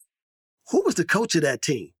 Who was the coach of that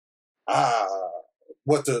team?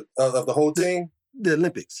 What of the whole team? The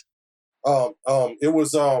Olympics. It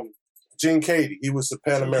was Gene Cady. He was the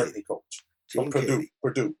Pan American coach from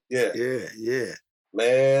Purdue. Yeah. Yeah.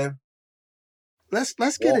 Man. Let's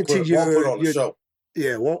get into your show.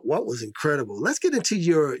 Yeah, what was incredible. Let's get into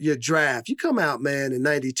your draft. You come out, man, in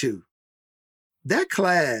 92. That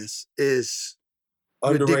class is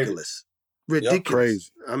underrated. Ridiculous. Yep.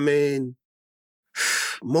 Crazy. I mean,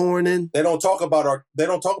 morning. They don't talk about our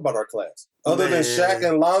class. Other than Shaq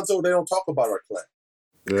and Lonzo, they don't talk about our class.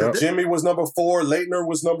 Yeah. Jimmy was number 4, Leitner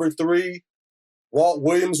was number 3, Walt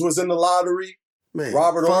Williams was in the lottery. Man,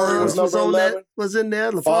 Robert Ory was Fonz number 11. That, was in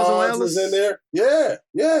there. LaFonso Fonz Ellis was in there.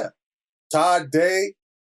 Yeah. Todd Day,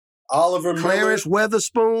 Oliver Clarence Miller,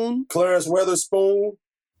 Weatherspoon,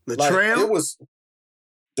 Latrell. Like, it was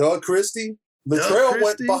Doug Christie. Latrell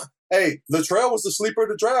went by. Hey, Latrell was the sleeper of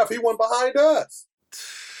the draft. He went behind us.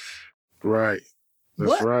 Right.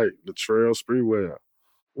 That's right. Latrell Sprewell.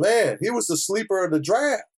 Man, he was the sleeper of the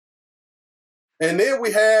draft. And then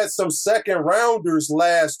we had some second rounders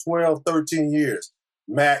last 12, 13 years.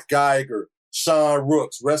 Matt Geiger, Sean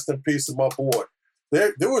Rooks, rest in peace to my boy.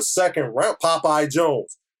 There were second round, Popeye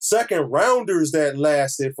Jones, second rounders that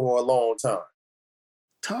lasted for a long time.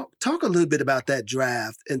 Talk a little bit about that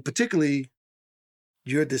draft, and particularly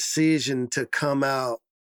your decision to come out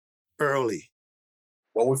early.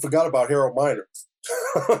 Well, we forgot about Harold Miner.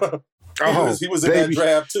 he was in baby, that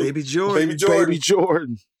draft too. Baby Jordan. Baby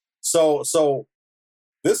Jordan. So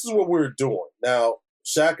this is what we're doing. Now,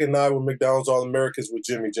 Shaq and I were McDonald's All-Americans with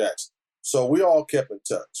Jimmy Jackson. So we all kept in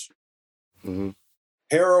touch. Mm-hmm.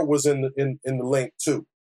 Harold was in the link too.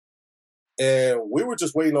 And we were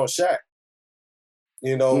just waiting on Shaq.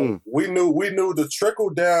 You know, we knew the trickle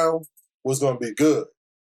down was going to be good,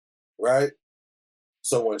 right?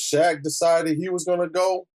 So when Shaq decided he was going to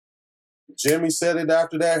go, Jimmy said it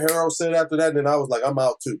after that, Harold said it after that, and then I was like, I'm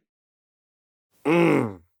out too.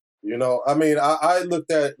 You know, I mean, I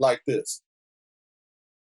looked at it like this.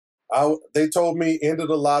 They told me end of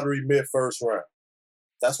the lottery mid-first round.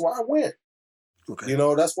 That's why I went. Okay. You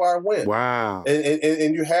know, that's why I went. Wow.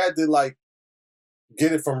 And you had to, like,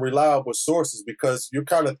 get it from reliable sources because you're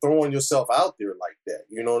kind of throwing yourself out there like that.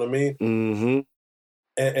 You know what I mean? Mm-hmm.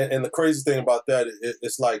 And the crazy thing about that,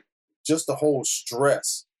 it's like just the whole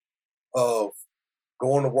stress of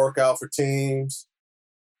going to work out for teams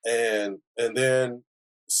and then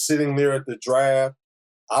sitting there at the draft.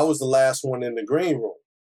 I was the last one in the green room.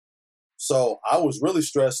 So I was really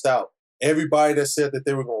stressed out. Everybody that said that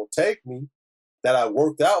they were going to take me, that I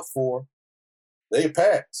worked out for, they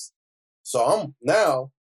passed. So I'm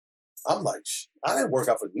like, I didn't work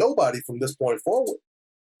out for nobody from this point forward.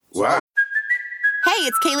 Wow. Hey,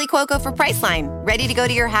 it's Kaylee Cuoco for Priceline. Ready to go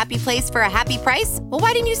to your happy place for a happy price? Well,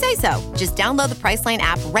 why didn't you say so? Just download the Priceline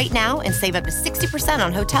app right now and save up to 60%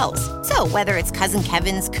 on hotels. So whether it's Cousin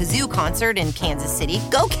Kevin's Kazoo Concert in Kansas City,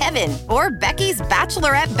 go Kevin, or Becky's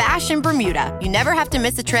Bachelorette Bash in Bermuda, you never have to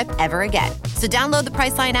miss a trip ever again. So download the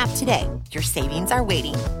Priceline app today. Your savings are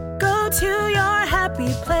waiting. Go to your happy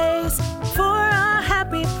place for a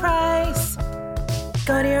happy price.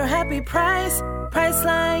 Go to your happy price,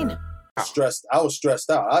 Priceline. I was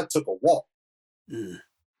stressed out. I took a walk.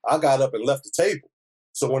 I got up and left the table.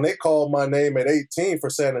 So when they called my name at 18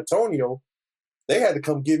 for San Antonio, they had to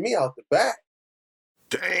come get me out the back.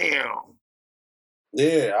 Damn.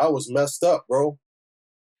 Yeah, I was messed up, bro.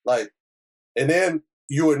 Like, and then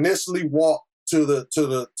you initially walk to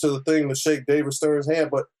the thing to shake David Stern's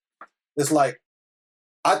hand, but it's like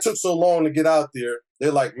I took so long to get out there.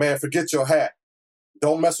 They're like, man, forget your hat.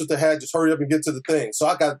 Don't mess with the hat. Just hurry up and get to the thing. So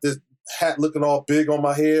I got this hat looking all big on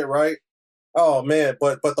my head, right? Oh man,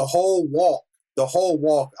 but the whole walk,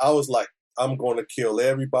 I was like, I'm going to kill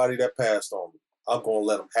everybody that passed on me. I'm going to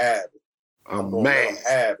let them have it. I'm going to let them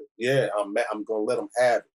have it. Yeah, I'm going to let them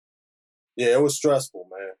have it. Yeah, it was stressful,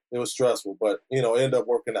 man. It was stressful, but it ended up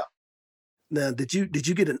working out. Now, did you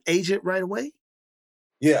get an agent right away?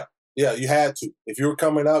 Yeah, you had to. If you were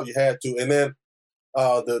coming out, you had to. And then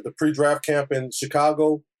the pre-draft camp in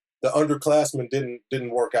Chicago, the underclassmen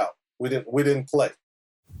didn't work out. We didn't play.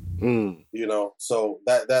 So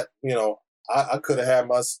that I could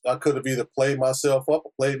have either played myself up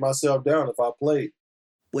or played myself down if I played.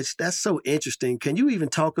 Which that's so interesting. Can you even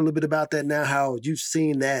talk a little bit about that now? How you've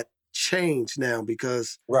seen that change now?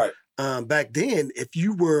 Because back then, if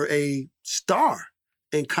you were a star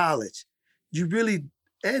in college, you really,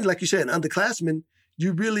 and like you said, an underclassman,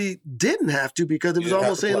 you really didn't have to because it was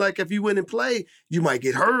almost saying like if you went and play, you might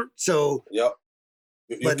get hurt. So yep.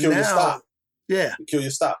 You kill your stock. Yeah. You kill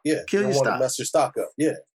your stock. Yeah. Kill you don't your want stock. to mess your stock up.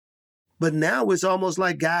 Yeah. But now it's almost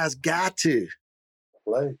like guys got to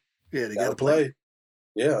play. Yeah, they got to play.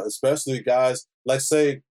 Yeah, especially guys. Like,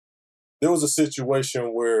 say, there was a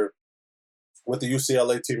situation where with the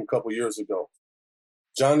UCLA team a couple years ago,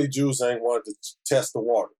 Johnny Juzang wanted to test the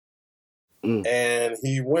water. And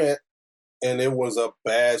he went, and it was a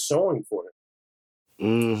bad showing for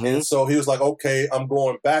him. And so he was like, okay, I'm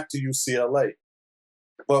going back to UCLA.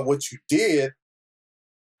 But what you did,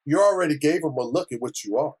 you already gave them a look at what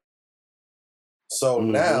you are. So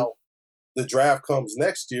now the draft comes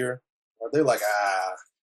next year. They're like,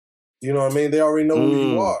 you know what I mean? They already know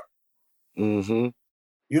who you are.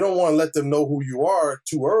 you don't want to let them know who you are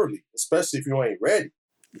too early, especially if you ain't ready.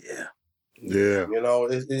 Yeah. Yeah. You know,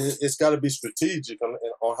 it's got to be strategic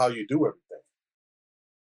on how you do everything.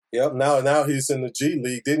 Yep. Now he's in the G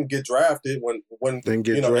League. Didn't get drafted when Didn't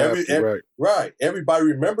get you know drafted, right. Everybody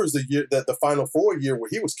remembers the year that the Final Four year where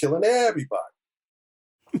he was killing everybody.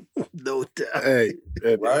 No doubt. Hey,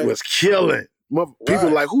 Right. it was killing. People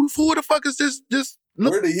Right. like, who the fuck is this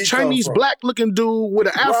Where did he Chinese come from? black looking dude with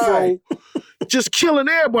an afro just killing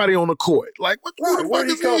everybody on the court? Like, who the Where fuck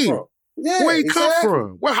did is he come he? from? Yeah, Where he exactly. come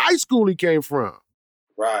from? What high school he came from?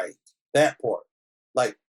 Right. That part.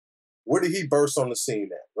 Like, where did he burst on the scene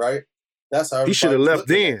at? Right. That's how He should have left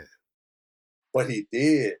then. But he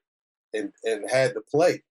did, and had to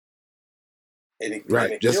play. And he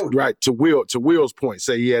Right, and just killed right to Will's point.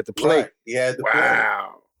 Say he had to play. Right. He had to play.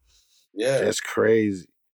 Wow, Yeah, that's crazy.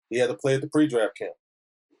 He had to play at the pre-draft camp.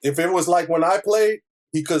 If it was like when I played,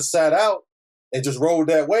 he could have sat out and just rolled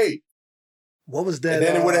that wave. What was that? And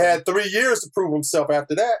then he would have had 3 years to prove himself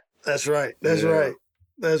after that. That's right. That's right.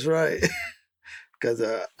 That's right. Because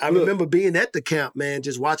I remember being at the camp, man,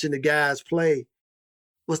 just watching the guys play.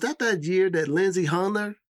 Was that year that Lindsey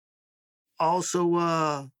Hunter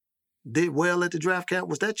also did well at the draft camp?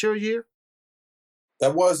 Was that your year?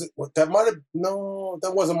 That wasn't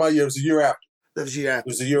my year. It was the year after. That was the year after.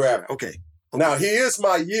 It was the year after. Okay. Now he is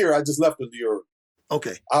my year. I just left a year.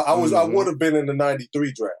 Okay. I would have been in the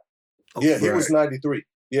 93 draft. Okay. Yeah, he was 93.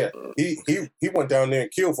 Yeah. He went down there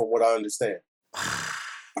and killed from what I understand.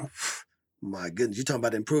 My goodness. You're talking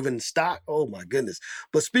about improving stock? Oh my goodness.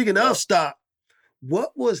 But speaking of stock,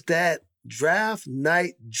 what was that draft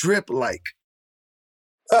night drip like?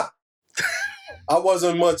 I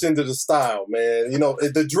wasn't much into the style, man. You know,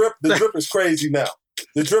 the drip is crazy now.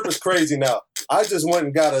 The drip is crazy now. I just went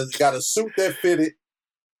and got a suit that fitted.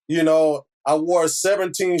 You know, I wore a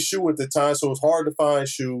 17 shoe at the time, so it was hard to find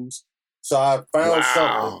shoes. So I found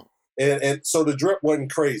something. And so the drip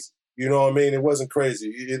wasn't crazy. You know what I mean? It wasn't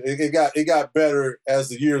crazy. It got better as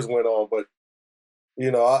the years went on, but you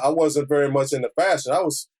know, I wasn't very much into fashion. I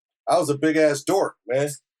was a big ass dork, man.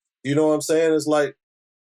 You know what I'm saying? It's like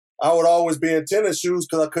I would always be in tennis shoes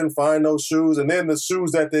because I couldn't find those shoes. And then the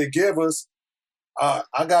shoes that they give us,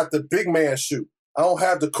 I got the big man shoe. I don't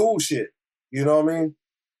have the cool shit. You know what I mean?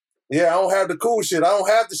 Yeah, I don't have the cool shit. I don't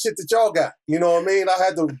have the shit that y'all got. You know what I mean? I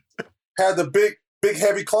had the big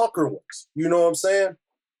heavy clunker ones. You know what I'm saying?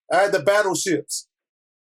 I had the battleships.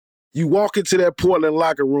 You walk into that Portland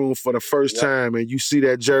locker room for the first time and you see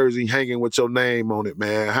that jersey hanging with your name on it,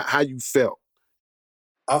 man. How you felt?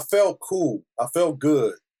 I felt cool. I felt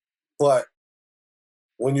good. But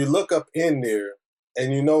when you look up in there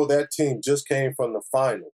and you know that team just came from the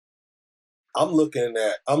final, I'm looking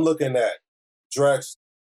at Drex,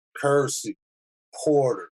 Kersey,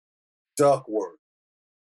 Porter, Duckworth.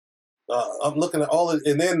 I'm looking at all of,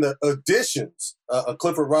 and then the additions,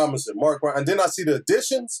 Clifford Robinson, Mark Brown, and then I see the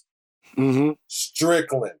additions,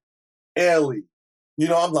 Strickland, Ellie. You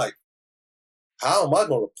know, I'm like, how am I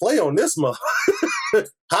going to play on this month?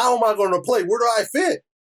 How am I going to play? Where do I fit?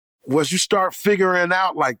 Was you start figuring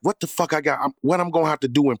out, like, what the fuck I got, what I'm going to have to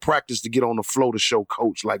do in practice to get on the floor to show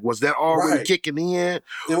coach? Like, was that already kicking in?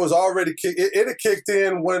 It was already it had kicked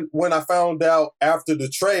in when I found out after the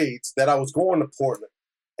trades that I was going to Portland.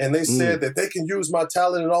 And they said that they can use my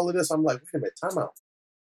talent and all of this. I'm like, wait a minute, time out.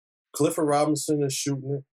 Clifford Robinson is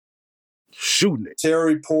shooting it.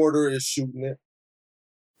 Terry Porter is shooting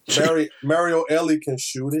it. Mario Ellie can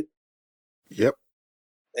shoot it. Yep.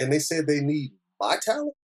 And they said they need my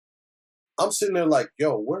talent? I'm sitting there like,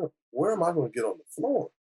 yo, where am I going to get on the floor?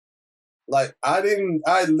 Like, I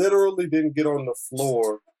literally didn't get on the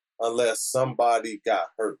floor unless somebody got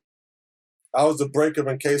hurt. I was the breaker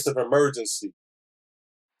in case of emergency.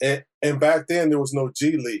 And back then there was no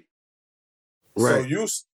G League. Right.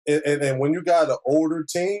 So and when you got an older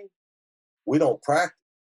team, we don't practice.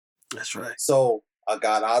 That's right. So I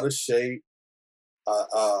got out of shape.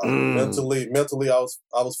 Mentally I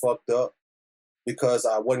was fucked up because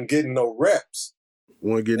I wasn't getting no reps. You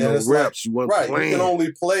wasn't playing. You can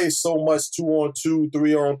only play so much 2-on-2,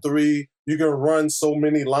 3-on-3. You can run so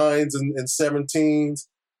many lines and 17s.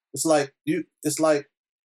 It's like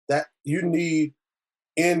that you need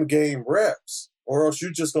in-game reps, or else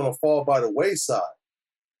you're just gonna fall by the wayside.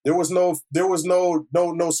 There was no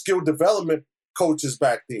skill development coaches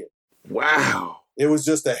back then. Wow. It was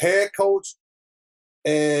just a head coach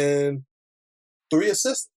and 3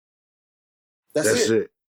 assistants. That's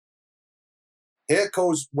it. Head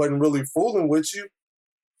coach wasn't really fooling with you.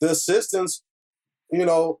 The assistants, you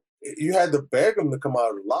know, you had to beg them to come out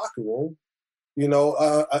of the locker room. You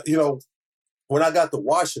know, when I got to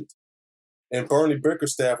Washington, and Bernie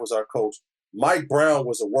Bickerstaff was our coach. Mike Brown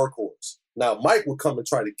was a workhorse. Now, Mike would come and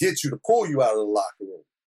try to get you to pull you out of the locker room.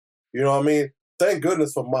 You know what I mean? Thank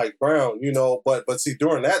goodness for Mike Brown, you know, but see,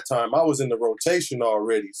 during that time, I was in the rotation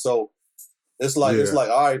already. So it's like,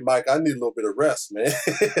 all right, Mike, I need a little bit of rest, man.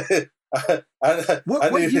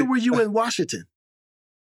 What year were you in Washington?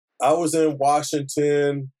 I was in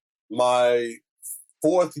Washington my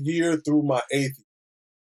 4th year through my 8th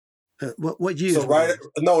year. What year?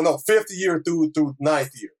 So fifth year through 9th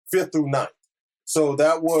year, 5th through 9th. So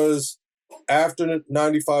that was after the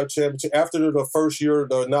 95 championship, after the first year,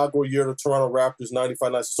 the inaugural year of the Toronto Raptors,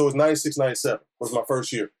 95, 96. So it was 96, 97 was my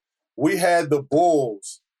first year. We had the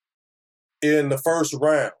Bulls in the first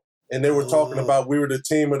round, and they were talking about we were the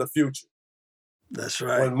team of the future. That's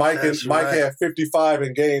right. When Mike had 55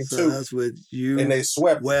 in game 2. That's with you, and they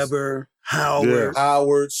swept Weber,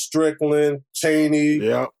 Howard, Strickland, Cheney,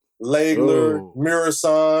 Legler,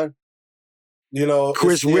 Mirasan, you know,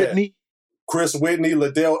 Chris Whitney,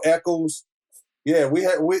 Liddell Eccles. Yeah, we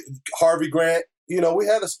had Harvey Grant. You know, we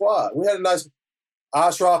had a squad. We had a nice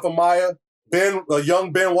Ashraf Amaya, a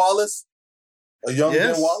young Ben Wallace. Ben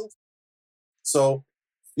Wallace. So,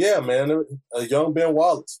 yeah, man, a young Ben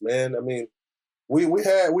Wallace, man. I mean, we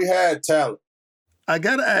had talent. I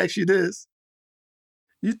gotta ask you this.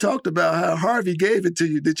 You talked about how Harvey gave it to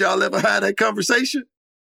you. Did y'all ever have that conversation?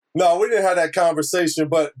 No, we didn't have that conversation,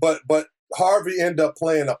 but Harvey ended up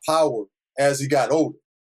playing a power as he got older.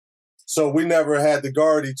 So we never had to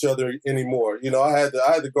guard each other anymore. You know, I had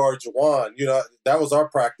to guard Jawan. You know, that was our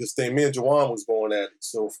practice thing. Me and Jawan was going at it.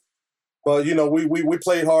 So, but you know, we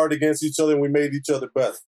played hard against each other and we made each other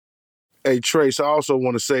better. Hey, Trace, I also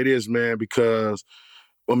want to say this, man, because,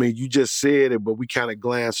 I mean, you just said it, but we kind of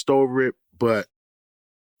glanced over it. But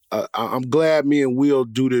I'm glad me and Will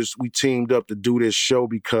do this. We teamed up to do this show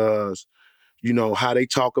because, you know, how they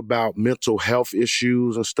talk about mental health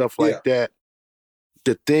issues and stuff like that.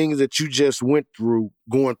 The things that you just went through,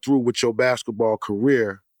 going through with your basketball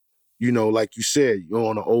career, you know, like you said, you're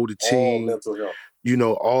on an older team. Mental health. You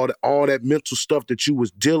know, all that mental stuff that you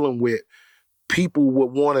was dealing with. People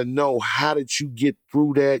would want to know, how did you get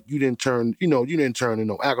through that? You didn't turn to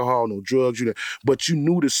no alcohol, no drugs, but you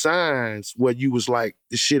knew the signs where you was like,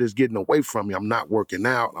 this shit is getting away from me. I'm not working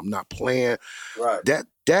out. I'm not playing. Right.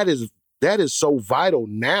 That is so vital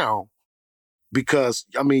now because,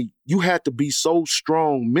 I mean, you had to be so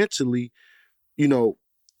strong mentally, you know,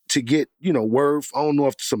 to get, you know, word. I don't know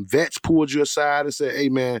if some vets pulled you aside and said, hey,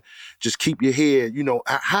 man, just keep your head. You know,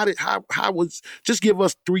 how just give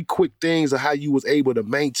us 3 quick things of how you was able to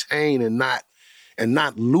maintain and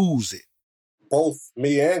not lose it. Both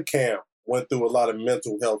me and Cam went through a lot of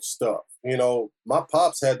mental health stuff. You know, my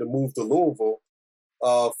pops had to move to Louisville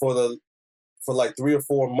for like 3 or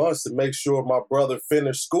 4 months to make sure my brother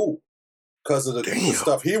finished school because of the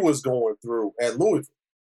stuff he was going through at Louisville.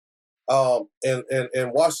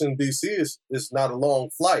 And Washington, D.C. is not a long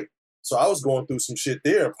flight. So I was going through some shit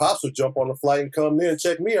there, and Pops would jump on the flight and come there and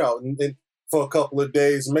check me out and for a couple of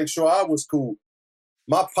days and make sure I was cool.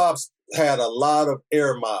 My Pops had a lot of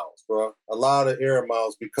air miles, bro. A lot of air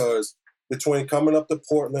miles because between coming up to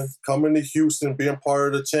Portland, coming to Houston, being part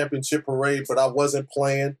of the championship parade, but I wasn't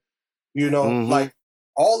playing, you know, like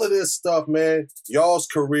all of this stuff, man, y'all's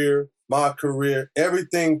career, my career,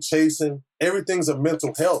 everything's a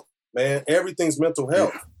mental health. Man, everything's mental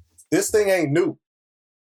health. This thing ain't new.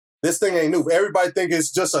 Everybody think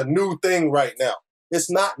it's just a new thing right now. It's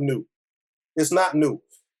not new.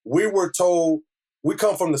 We were told, we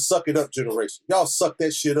come from the suck it up generation. Y'all suck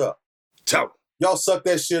that shit up. Y'all suck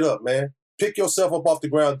that shit up, man. Pick yourself up off the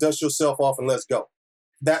ground, dust yourself off, and let's go.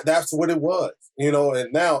 That's what it was, you know,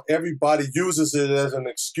 and now everybody uses it as an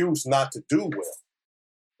excuse not to do well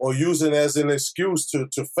or use it as an excuse to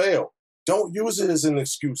fail. Don't use it as an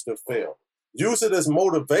excuse to fail. Use it as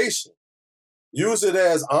motivation. Use it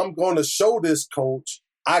as, I'm going to show this coach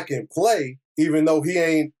I can play, even though he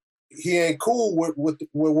ain't cool with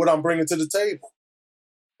what I'm bringing to the table.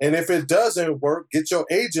 And if it doesn't work, get your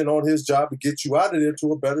agent on his job to get you out of there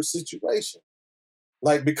to a better situation.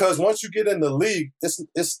 Like, because once you get in the league, this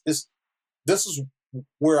is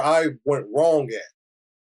where I went wrong at.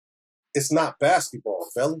 It's not basketball,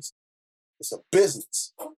 fellas. It's a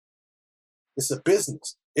business. It's a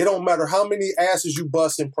business. It don't matter how many asses you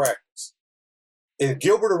bust in practice. And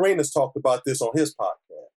Gilbert Arenas talked about this on his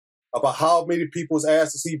podcast, about how many people's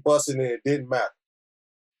asses he busted and it didn't matter.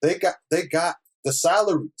 They got the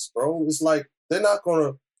salaries, bro. It's like, they're not going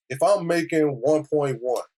to, if I'm making 1.1,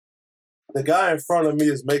 the guy in front of me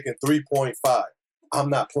is making 3.5, I'm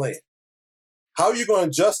not playing. How are you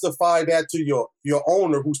going to justify that to your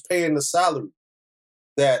owner who's paying the salary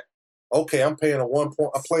that Okay, I'm playing a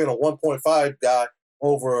 1.5 guy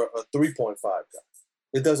over a 3.5 guy.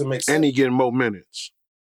 It doesn't make sense. And he getting more minutes.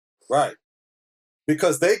 Right.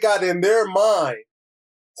 Because they got in their mind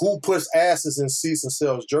who puts asses in seats and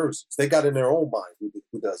sells jerseys. They got in their own mind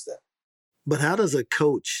who does that. But how does a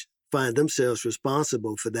coach find themselves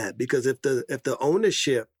responsible for that? Because if the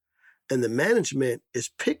ownership and the management is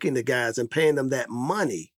picking the guys and paying them that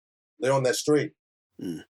money, they're on that stream.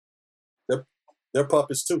 They're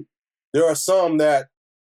puppets too. There are some that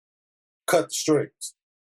cut the strings.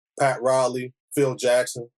 Pat Riley, Phil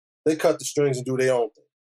Jackson, they cut the strings and do their own thing.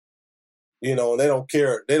 You know, and they don't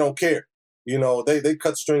care. They don't care. You know, they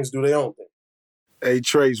cut the strings, do their own thing. Hey,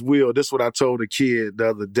 Trace, Will, this is what I told a kid the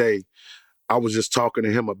other day. I was just talking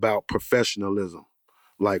to him about professionalism,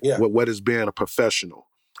 like what is being a professional.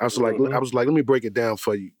 I was like, let me break it down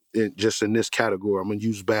for you just in this category. I'm gonna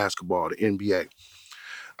use basketball, the NBA.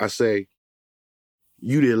 I say,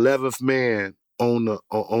 you the 11th man on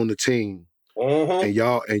the team, and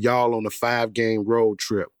y'all on a 5-game road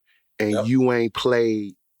trip, and you ain't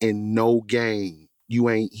played in no game.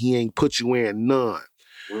 He ain't put you in none.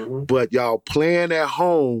 But y'all playing at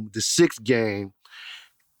home the 6th game,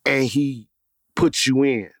 and he puts you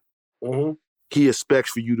in. He expects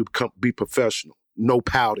for you to be professional. No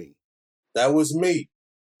pouting. That was me.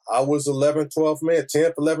 I was 11th, 12th man,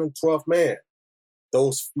 10th, 11th, 12th man.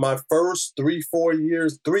 Those my first 3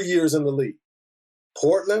 years in the league.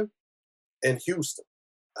 Portland and Houston.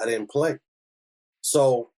 I didn't play.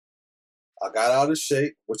 So I got out of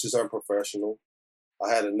shape, which is unprofessional.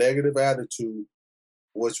 I had a negative attitude,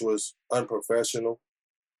 which was unprofessional.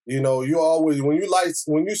 You know, you always when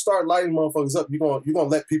you start lighting motherfuckers up, you're gonna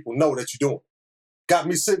let people know that you're doing it. Got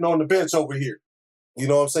me sitting on the bench over here. You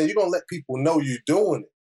know what I'm saying? You're gonna let people know you're doing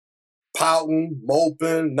it. Pouting,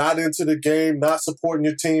 moping, not into the game, not supporting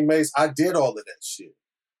your teammates. I did all of that shit.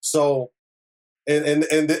 So, and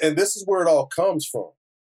this is where it all comes from.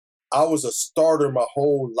 I was a starter my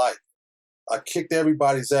whole life. I kicked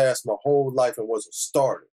everybody's ass my whole life and was a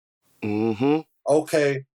starter.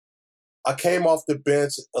 Okay, I came off the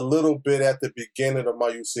bench a little bit at the beginning of my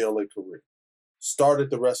UCLA career. Started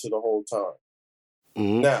the rest of the whole time.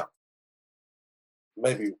 Now,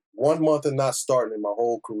 maybe 1 month of not starting in my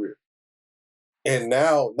whole career. And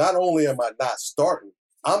now, not only am I not starting,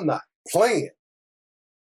 I'm not playing.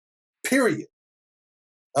 Period.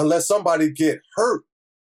 Unless somebody get hurt.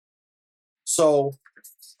 So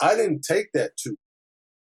I didn't take that too.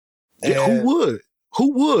 Yeah,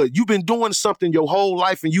 who would? You've been doing something your whole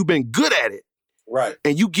life and you've been good at it. Right.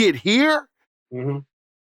 And you get here?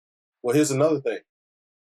 Well, here's another thing.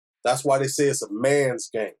 That's why they say it's a man's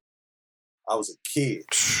game. I was a kid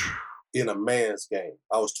in a man's game.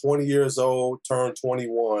 I was 20 years old, turned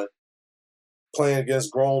 21, playing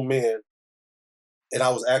against grown men, and I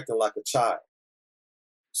was acting like a child.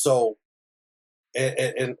 So,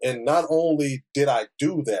 and not only did I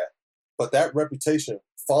do that, but that reputation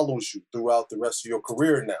follows you throughout the rest of your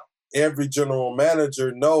career now. Every general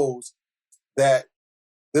manager knows that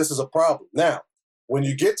this is a problem. Now, when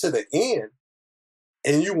you get to the end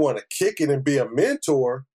and you want to kick it and be a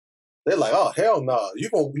mentor, they're like, oh, hell no, you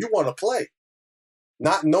want to play.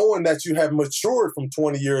 Not knowing that you have matured from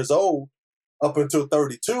 20 years old up until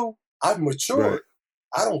 32, I've matured. Right.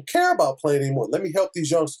 I don't care about playing anymore. Let me help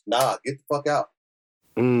these youngsters. Nah, get the fuck out.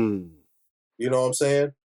 You know what I'm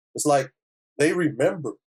saying? It's like they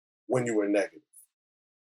remember when you were negative,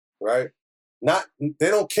 right? They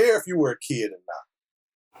don't care if you were a kid or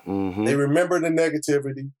not. They remember the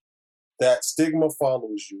negativity. That stigma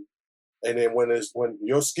follows you. And then when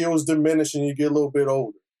your skills diminish and you get a little bit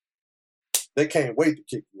older, they can't wait to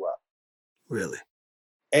kick you out. Really?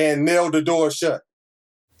 And nail the door shut.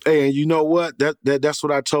 Hey, and you know what? That's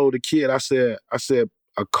what I told the kid. I said,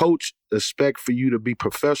 a coach expect for you to be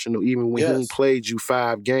professional even when he ain't played you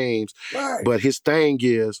 5 games. Right. But his thing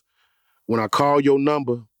is, when I call your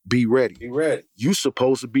number, be ready. Be ready. You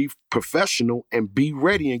supposed to be professional and be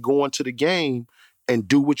ready and go into the game and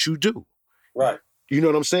do what you do. Right. You know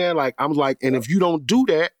what I'm saying? Like, I'm like, and if you don't do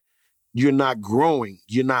that, you're not growing.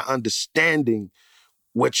 You're not understanding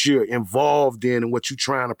what you're involved in and what you're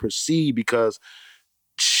trying to perceive because,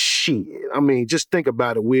 shit, I mean, just think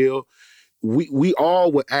about it, Will. We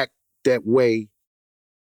all would act that way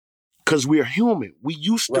because we're human. We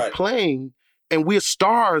used to playing and we're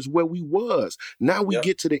stars where we was. Now we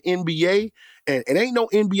get to the NBA and it ain't no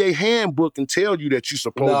NBA handbook and tell you that you're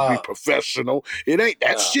supposed to be professional. It ain't,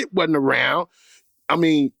 that shit wasn't around. I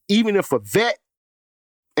mean, even if a vet,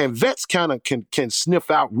 and vets kind of can sniff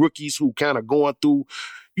out rookies who kind of going through,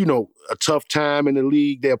 you know, a tough time in the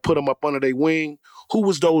league, they'll put them up under their wing. Who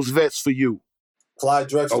was those vets for you? Clyde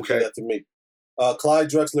Drexler did that to me. Clyde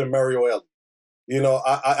Drexler and Mario Ellie. You know,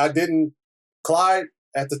 I didn't. Clyde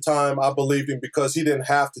at the time, I believed him because he didn't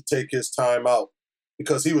have to take his time out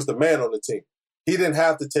because he was the man on the team. He didn't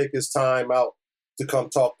have to take his time out to come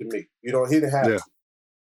talk to me. You know, he didn't have to.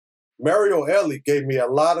 Mario Ellie gave me a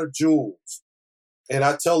lot of jewels. And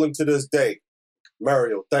I tell him to this day,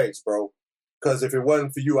 Mario, thanks, bro. Because if it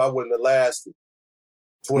wasn't for you, I wouldn't have lasted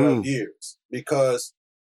 12 years. Because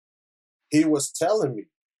he was telling me,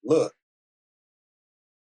 look,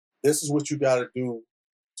 this is what you got to do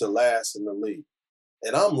to last in the league.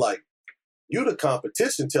 And I'm like, you the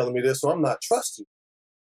competition telling me this, so I'm not trusting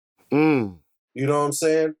you. You know what I'm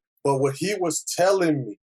saying? But what he was telling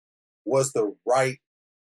me was the right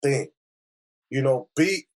thing. You know,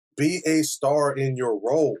 be a star in your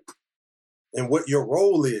role and what your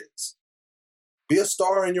role is. Be a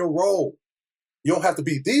star in your role. You don't have to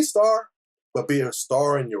be the star, but be a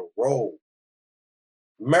star in your role.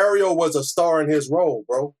 Mario was a star in his role,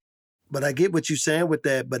 bro. But I get what you're saying with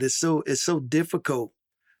that, but it's so difficult,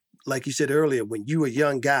 like you said earlier, when you're a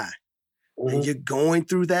young guy and you're going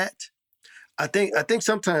through that. I think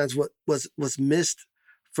sometimes what was missed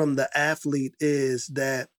from the athlete is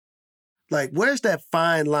that, like, where's that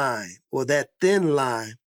fine line or that thin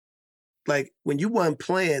line? Like, when you weren't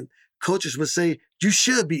playing, coaches would say, you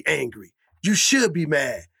should be angry. You should be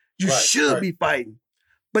mad. You should be fighting.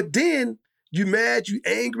 But then you mad, you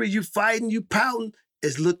angry, you fighting, you pouting,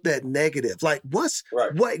 is looked at negative. Like, what's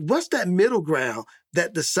that middle ground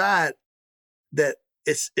that decide that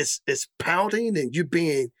it's pouting and you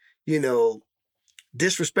being, you know,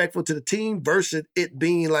 disrespectful to the team versus it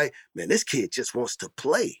being like, man, this kid just wants to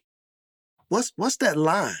play. What's that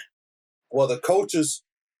line? Well, the coaches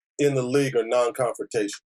in the league are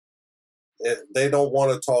non-confrontational. They don't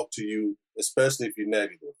want to talk to you, especially if you're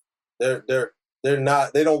negative. They're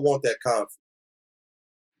not. They don't want that conflict.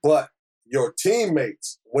 But your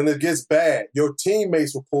teammates, when it gets bad, your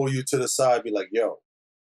teammates will pull you to the side and be like, yo,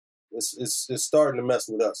 it's starting to mess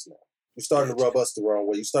with us now. You're starting to rub us the wrong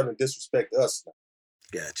way. You're starting to disrespect us now.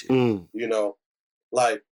 Gotcha. You know,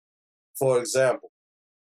 like, for example,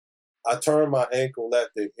 I turned my ankle at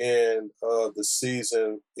the end of the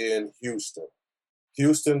season in Houston.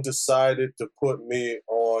 Houston decided to put me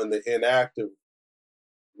on the inactive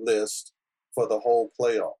list for the whole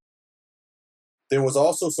playoff. There was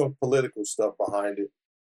also some political stuff behind it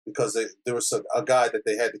because there was a guy that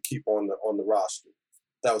they had to keep on the roster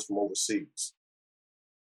that was from overseas.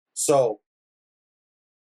 So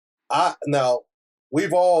now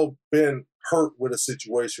we've all been hurt with a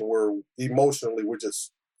situation where emotionally we're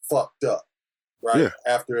just fucked up, right? Yeah.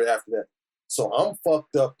 After that. So I'm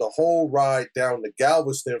fucked up the whole ride down to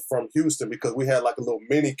Galveston from Houston because we had like a little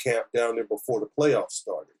mini camp down there before the playoffs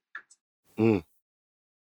started.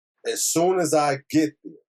 As soon as I get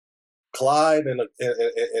there, Clyde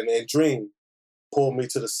and Dream pulled me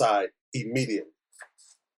to the side immediately.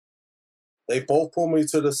 They both pulled me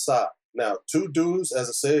to the side. Now, two dudes, as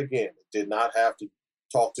I say again, did not have to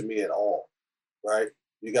talk to me at all, right?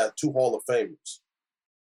 You got two Hall of Famers.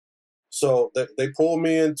 So they pulled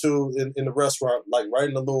me in the restaurant, like right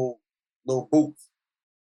in the little booth.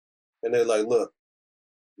 And they're like, look,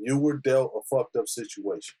 you were dealt a fucked up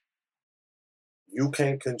situation. You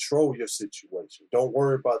can't control your situation. Don't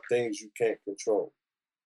worry about things you can't control.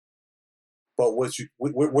 But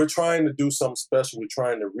we're trying to do something special. We're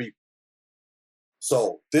trying to reap.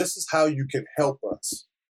 So this is how you can help us.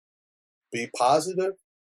 Be positive.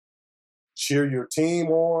 Cheer your team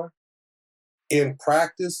on. In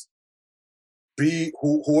practice, be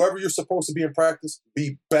whoever you're supposed to be in practice,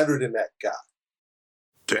 be better than that guy.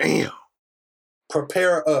 Damn.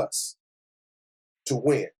 Prepare us to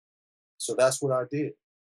win. So that's what I did.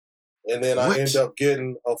 And then I end up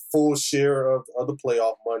getting a full share of the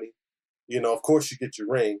playoff money. You know, of course you get your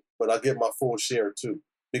ring, but I get my full share too.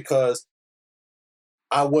 Because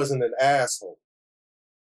I wasn't an asshole.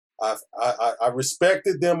 I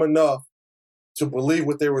respected them enough to believe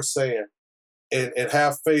what they were saying and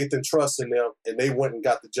have faith and trust in them, and they went and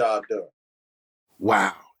got the job done.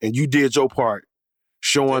 Wow. And you did your part,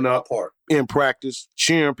 showing up in practice,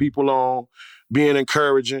 cheering people on, being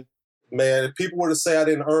encouraging. Man, if people were to say I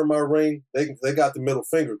didn't earn my ring, they got the middle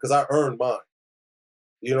finger because I earned mine.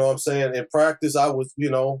 You know what I'm saying? In practice, I was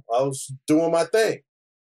doing my thing.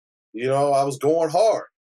 You know, I was going hard.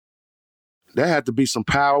 That had to be some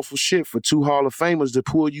powerful shit for two Hall of Famers to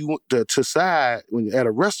pull you to side when at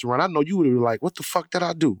a restaurant. I know you would be like, what the fuck did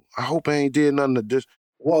I do? I hope I ain't did nothing to this.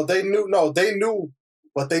 Well, they knew,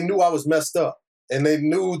 but they knew I was messed up. And they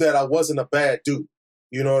knew that I wasn't a bad dude.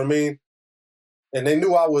 You know what I mean? And they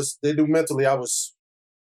knew mentally I was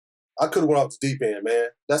I could have went off the deep end, man.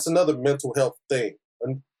 That's another mental health thing.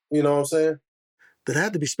 And you know what I'm saying? That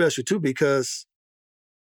had to be special too, because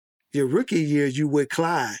your rookie year you with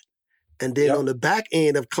Clyde, and then on the back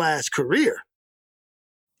end of Clyde's career,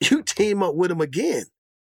 you team up with him again.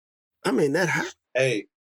 I mean, that happened. Hey,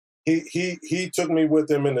 he took me with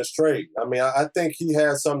him in this trade. I mean, I think he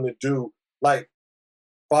had something to do. Like,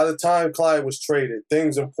 by the time Clyde was traded,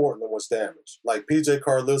 things in Portland was damaged. Like, P.J.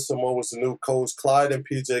 Carlissimo was the new coach. Clyde and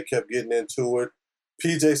P.J. kept getting into it.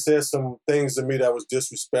 P.J. said some things to me that was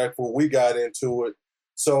disrespectful. We got into it.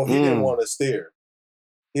 So he didn't want us there.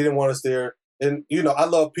 He didn't want us there. And, you know, I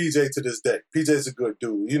love P.J. to this day. P.J.'s a good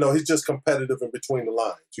dude. You know, he's just competitive in between the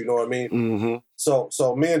lines. You know what I mean? Mm-hmm.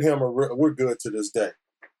 So me and him, we're good to this day.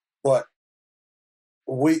 But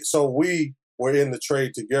we were in the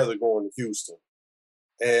trade together going to Houston.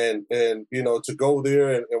 And you know, to go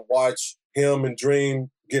there and watch him and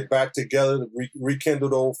Dream get back together, rekindle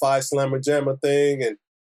the old Phi Slammer Jammer thing. And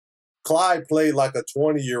Clyde played like a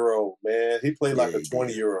 20-year-old, man. He played like a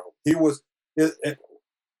 20-year-old. He was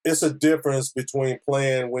it's a difference between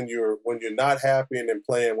playing when you're not happy and then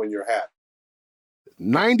playing when you're happy.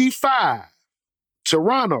 95,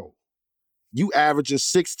 Toronto. You averaging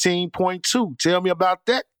 16.2. Tell me about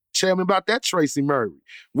that. Tell me about that, Tracy Murray.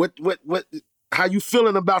 What how you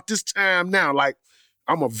feeling about this time now? Like,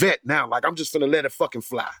 I'm a vet now. Like, I'm just finna let it fucking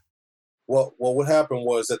fly. Well, what happened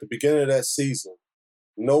was at the beginning of that season,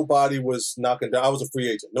 nobody was knocking down. I was a free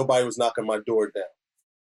agent. Nobody was knocking my door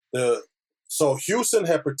down. So Houston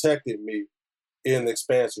had protected me in the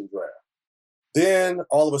expansion draft. Then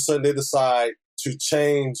all of a sudden they decide to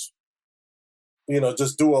change, you know,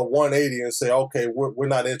 just do a 180 and say, okay, we're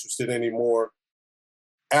not interested anymore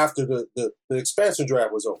after the expansion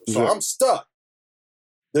draft was over. So I'm stuck.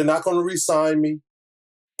 They're not going to re-sign me,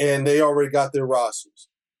 and they already got their rosters.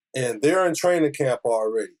 And they're in training camp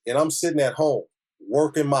already. And I'm sitting at home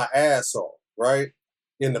working my ass off, right?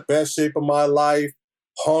 In the best shape of my life,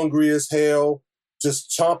 hungry as hell, just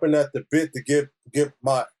chomping at the bit to get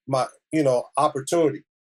my you know, opportunity.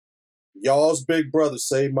 Y'all's big brother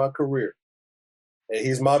saved my career. And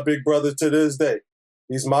he's my big brother to this day.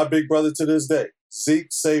 He's my big brother to this day. Zeke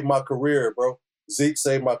saved my career, bro. Zeke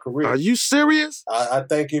saved my career. Are you serious? I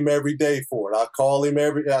thank him every day for it. I call him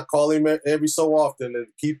every so often and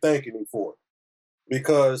keep thanking him for it.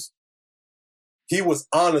 Because he was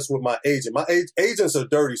honest with my agent. My agents are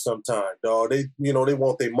dirty sometimes, dog. They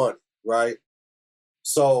want their money, right?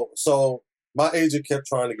 So my agent kept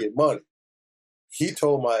trying to get money. He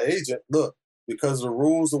told my agent, look, because the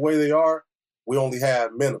rules the way they are, we only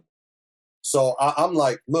have minimum. So I'm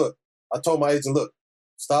like, look, I told my agent, look,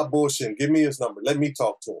 stop bullshitting. Give me his number. Let me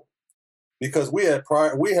talk to him. Because we had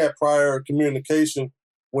prior communication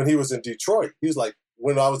when he was in Detroit. He was like,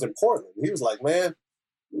 when I was in Portland, he was like, man,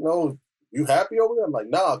 you know, you happy over there? I'm like,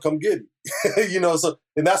 nah, come get me. You know, so,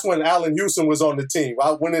 and that's when Allen Houston was on the team.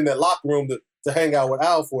 I went in that locker room to hang out with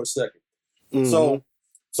Al for a second. Mm-hmm.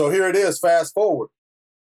 So here it is, fast forward.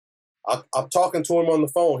 I'm talking to him on the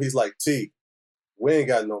phone. He's like, T, we ain't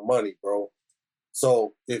got no money, bro.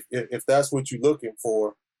 So if that's what you're looking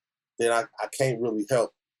for, then I can't really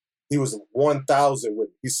help. He was 1,000 with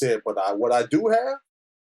me. He said, but what I do have,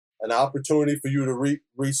 an opportunity for you to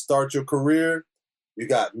restart your career. You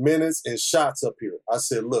got minutes and shots up here. I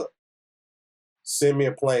said, look, send me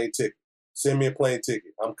a plane ticket. Send me a plane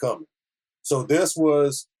ticket. I'm coming. So this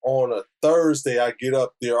was on a Thursday. I get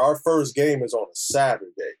up there. Our first game is on a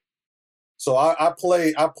Saturday. So I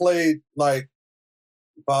played like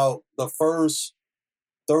about the first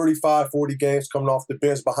 35, 40 games coming off the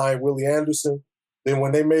bench behind Willie Anderson. Then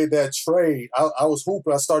when they made that trade, I was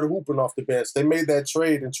hooping. I started hooping off the bench. They made that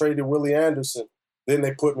trade and traded Willie Anderson. Then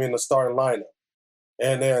they put me in the starting lineup.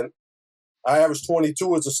 And then I averaged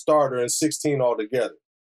 22 as a starter and 16 altogether.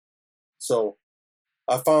 So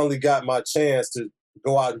I finally got my chance to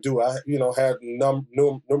go out and do it. I, had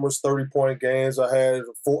numerous 30-point games. I had a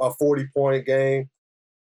 40-point game.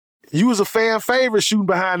 You was a fan favorite shooting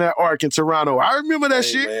behind that arc in Toronto. I remember that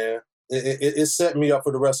shit. Man, it set me up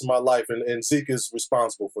for the rest of my life, and Zeke is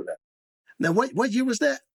responsible for that. Now, what year was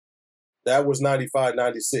that? That was 95,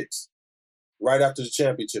 96, right after the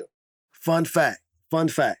championship. Fun fact.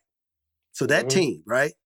 So that team,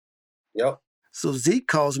 right? Yep. So Zeke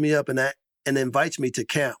calls me up and invites me to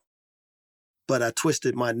camp, but I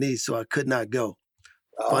twisted my knee, so I could not go.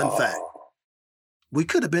 Fun fact. We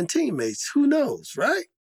could have been teammates. Who knows, right?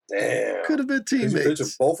 Damn. Could have been teammates. Could you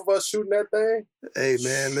picture both of us shooting that thing? Hey,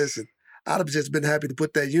 man, listen. I'd have just been happy to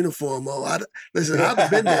put that uniform on. I'd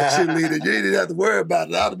have been that cheerleader. You didn't have to worry about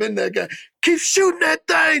it. I'd have been that guy. Keep shooting that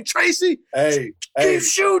thing, Tracy. Keep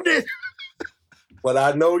shooting it. but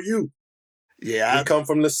I know you. Yeah. We come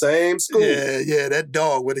from the same school. Yeah, that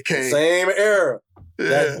dog would have came. Same era. Yeah.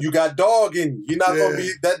 That you got dog in you. You're not going to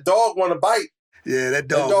be, that dog want to bite. Yeah, that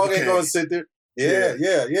dog ain't going to sit there. Yeah.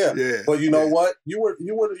 But you know what? You would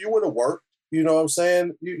have worked. You know what I'm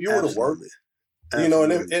saying? You would have worked. You know,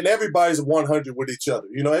 and everybody's 100 with each other.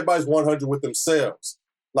 You know, everybody's 100 with themselves.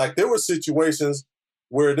 Like, there were situations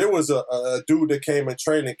where there was a dude that came in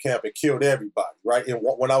training camp and killed everybody, right?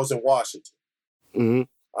 When I was in Washington. Mm-hmm.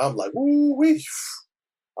 I'm like, woo-wee.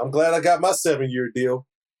 I'm glad I got my 7-year deal.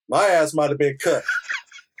 My ass might have been cut.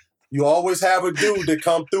 You always have a dude that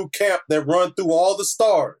come through camp that run through all the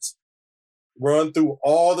stars.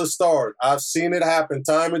 I've seen it happen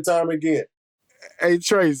time and time again. Hey,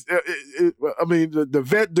 Trace, I mean, the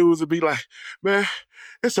vet dudes would be like, man,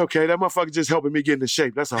 it's okay. That motherfucker just helping me get into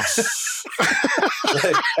shape. That's all.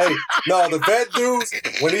 hey, no, the vet dudes,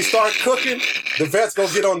 when he start cooking, the vets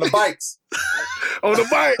gonna get on the bikes. On the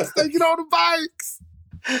bikes. They get on the bikes.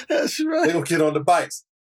 That's right. They gonna get on the bikes.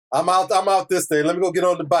 I'm out this day. Let me go get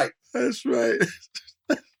on the bike. That's right.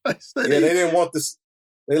 They didn't want this.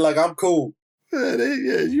 They like, I'm cool. Yeah,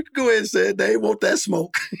 you can go ahead and say it. They didn't want that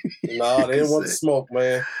smoke. No, they didn't want the smoke,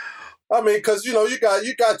 man. I mean, because, you know, you got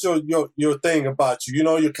your thing about you. You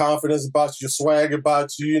know, your confidence about you, your swag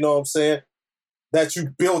about you, you know what I'm saying? That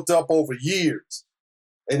you built up over years.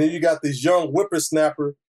 And then you got this young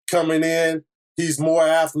whippersnapper coming in. He's more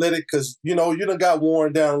athletic because, you know, you done got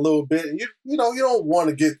worn down a little bit. And you know, you don't want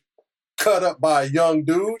to get cut up by a young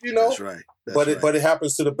dude, you know? That's right. But it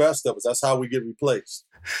happens to the best of us. That's how we get replaced.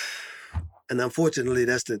 And unfortunately,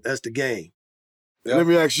 that's the game. Yep. Let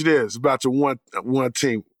me ask you this about your one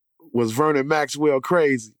team. Was Vernon Maxwell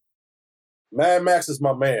crazy? Mad Max is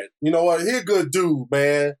my man. You know what? He a good dude,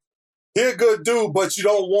 man. He a good dude, but you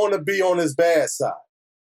don't want to be on his bad side.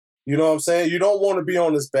 You know what I'm saying? You don't want to be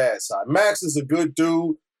on his bad side. Max is a good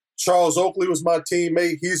dude. Charles Oakley was my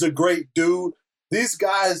teammate. He's a great dude. These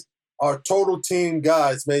guys are total team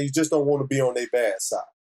guys, man. You just don't want to be on their bad side.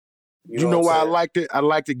 You know why I liked it? I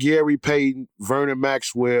liked it Gary Payton, Vernon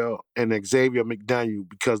Maxwell, and Xavier McDaniel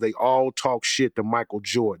because they all talk shit to Michael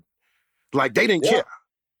Jordan. Like, they didn't care.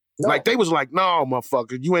 No. Like, they was like, no,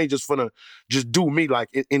 motherfucker, you ain't just finna just do me like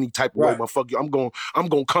any type of way, motherfucker. I'm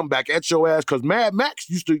gonna come back at your ass because Mad Max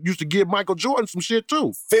used to give Michael Jordan some shit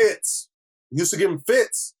too. Fits. Used to give him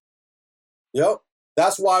fits. Yep.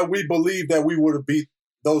 That's why we believe that we would have beat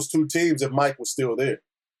those two teams if Mike was still there.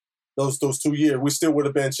 Those 2 years, we still would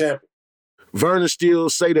have been champions. Vernon still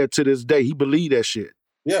say that to this day. He believe that shit.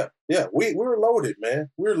 Yeah. We were loaded, man.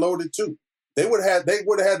 We were loaded too. They would have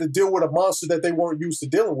had to deal with a monster that they weren't used to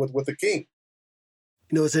dealing with the king.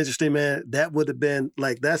 You know what's interesting, man? That would have been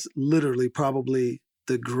like, that's literally probably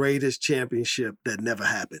the greatest championship that never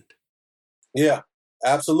happened. Yeah,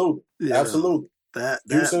 absolutely. Absolutely. That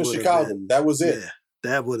Houston, Chicago. That was it. Yeah,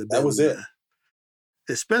 that would have been. That was it.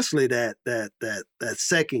 Especially that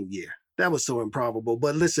second year. That was so improbable.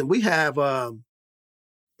 But listen, we have,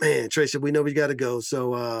 man, Tracy, we know we got to go.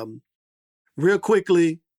 So real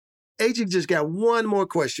quickly, Agee just got one more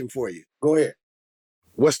question for you. Go ahead.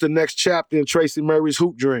 What's the next chapter in Tracy Murray's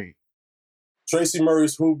hoop dream? Tracy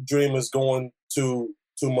Murray's hoop dream is going to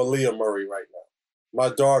Malia Murray right now. My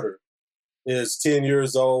daughter is 10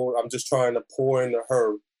 years old. I'm just trying to pour into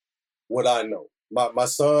her what I know. My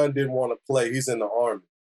son didn't want to play. He's in the Army.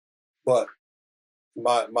 But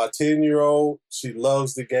my 10-year-old, she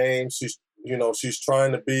loves the game. She's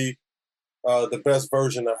trying to be the best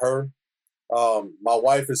version of her. My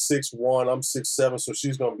wife is 6'1", I'm 6'7", so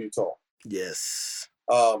she's gonna be tall. Yes.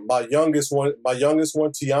 My youngest one,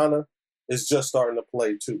 Tiana, is just starting to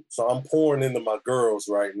play too. So I'm pouring into my girls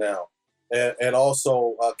right now, and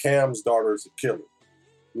also Cam's daughter is a killer.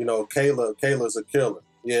 You know, Kayla's a killer.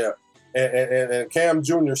 Yeah, and Cam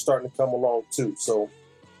Jr. is starting to come along too. So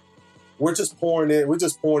we're just pouring in. We're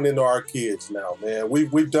just pouring into our kids now, man.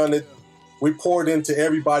 We've done it. We poured into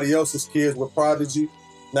everybody else's kids with Prodigy.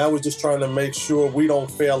 Now we're just trying to make sure we don't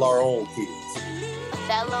fail our own kids.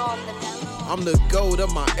 I'm the goat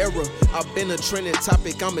of my era. I've been a trending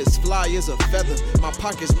topic. I'm as fly as a feather. My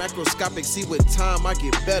pocket's macroscopic. See, with time I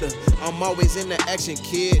get better. I'm always in the action,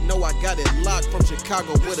 kid. Know I got it locked from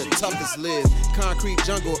Chicago where the toughest live. Concrete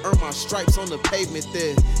jungle, earn my stripes on the pavement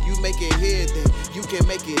there. You make it here, then you can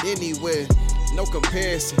make it anywhere. No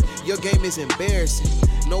comparison. Your game is embarrassing.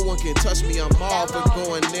 No one can touch me. I'm all for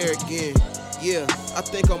going there again. Yeah, I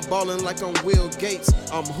think I'm ballin' like I'm Will Gates.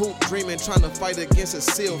 I'm hoop dreaming, trying to fight against a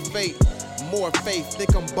sealed fate. More faith,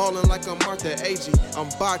 think I'm ballin' like I'm Martha Agee. I'm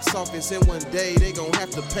box office and one day they gon'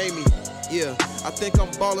 have to pay me. Yeah, I think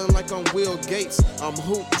I'm ballin' like I'm Will Gates. I'm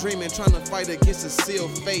hoop dreaming, trying to fight against a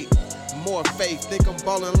sealed fate. More faith, think I'm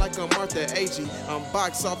ballin' like I'm Agee. I'm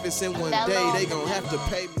box office in one day, they gon' have to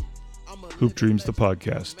pay me. Hoop Dreams the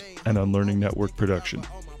podcast, an Unlearning Network production.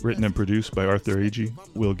 Written and produced by Arthur Agee,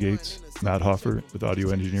 Will Gates, Matt Hoffer, with audio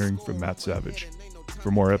engineering from Matt Savage.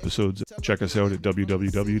 For more episodes, check us out at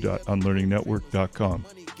www.unlearningnetwork.com.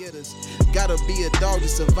 Gotta be a dog to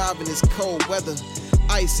survive in this cold weather.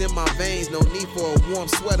 Ice in my veins, no need for a warm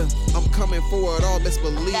sweater. I'm coming for it all, best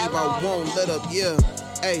believe I won't let up, yeah.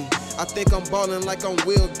 Hey, I think I'm ballin' like I'm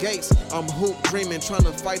Will Gates. I'm hoop dreaming, trying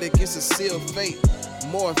to fight against a sealed fate.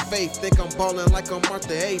 More faith, think I'm ballin' like I'm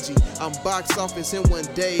Agee. I'm box office in one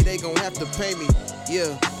day, they gon' have to pay me.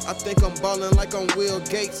 Yeah, I think I'm ballin' like I'm Will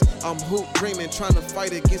Gates. I'm hoop dreaming, trying to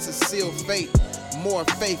fight against a sealed fate. More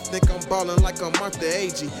faith, think I'm ballin' like I'm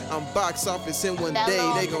Agee. I'm box office in one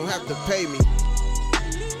day, they gon' have to pay me.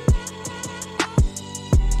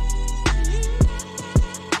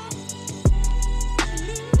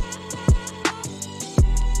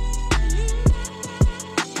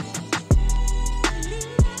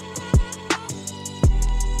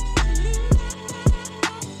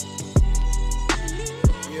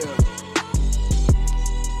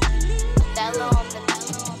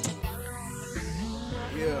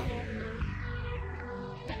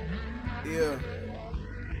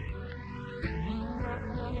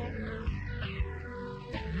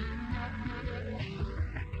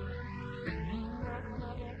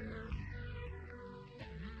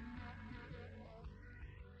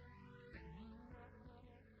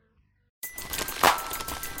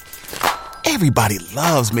 Everybody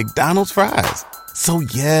loves McDonald's fries. So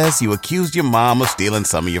yes, you accused your mom of stealing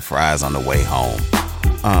some of your fries on the way home.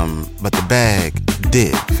 But the bag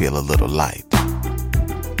did feel a little light.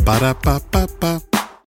 Ba-da-ba-ba-ba.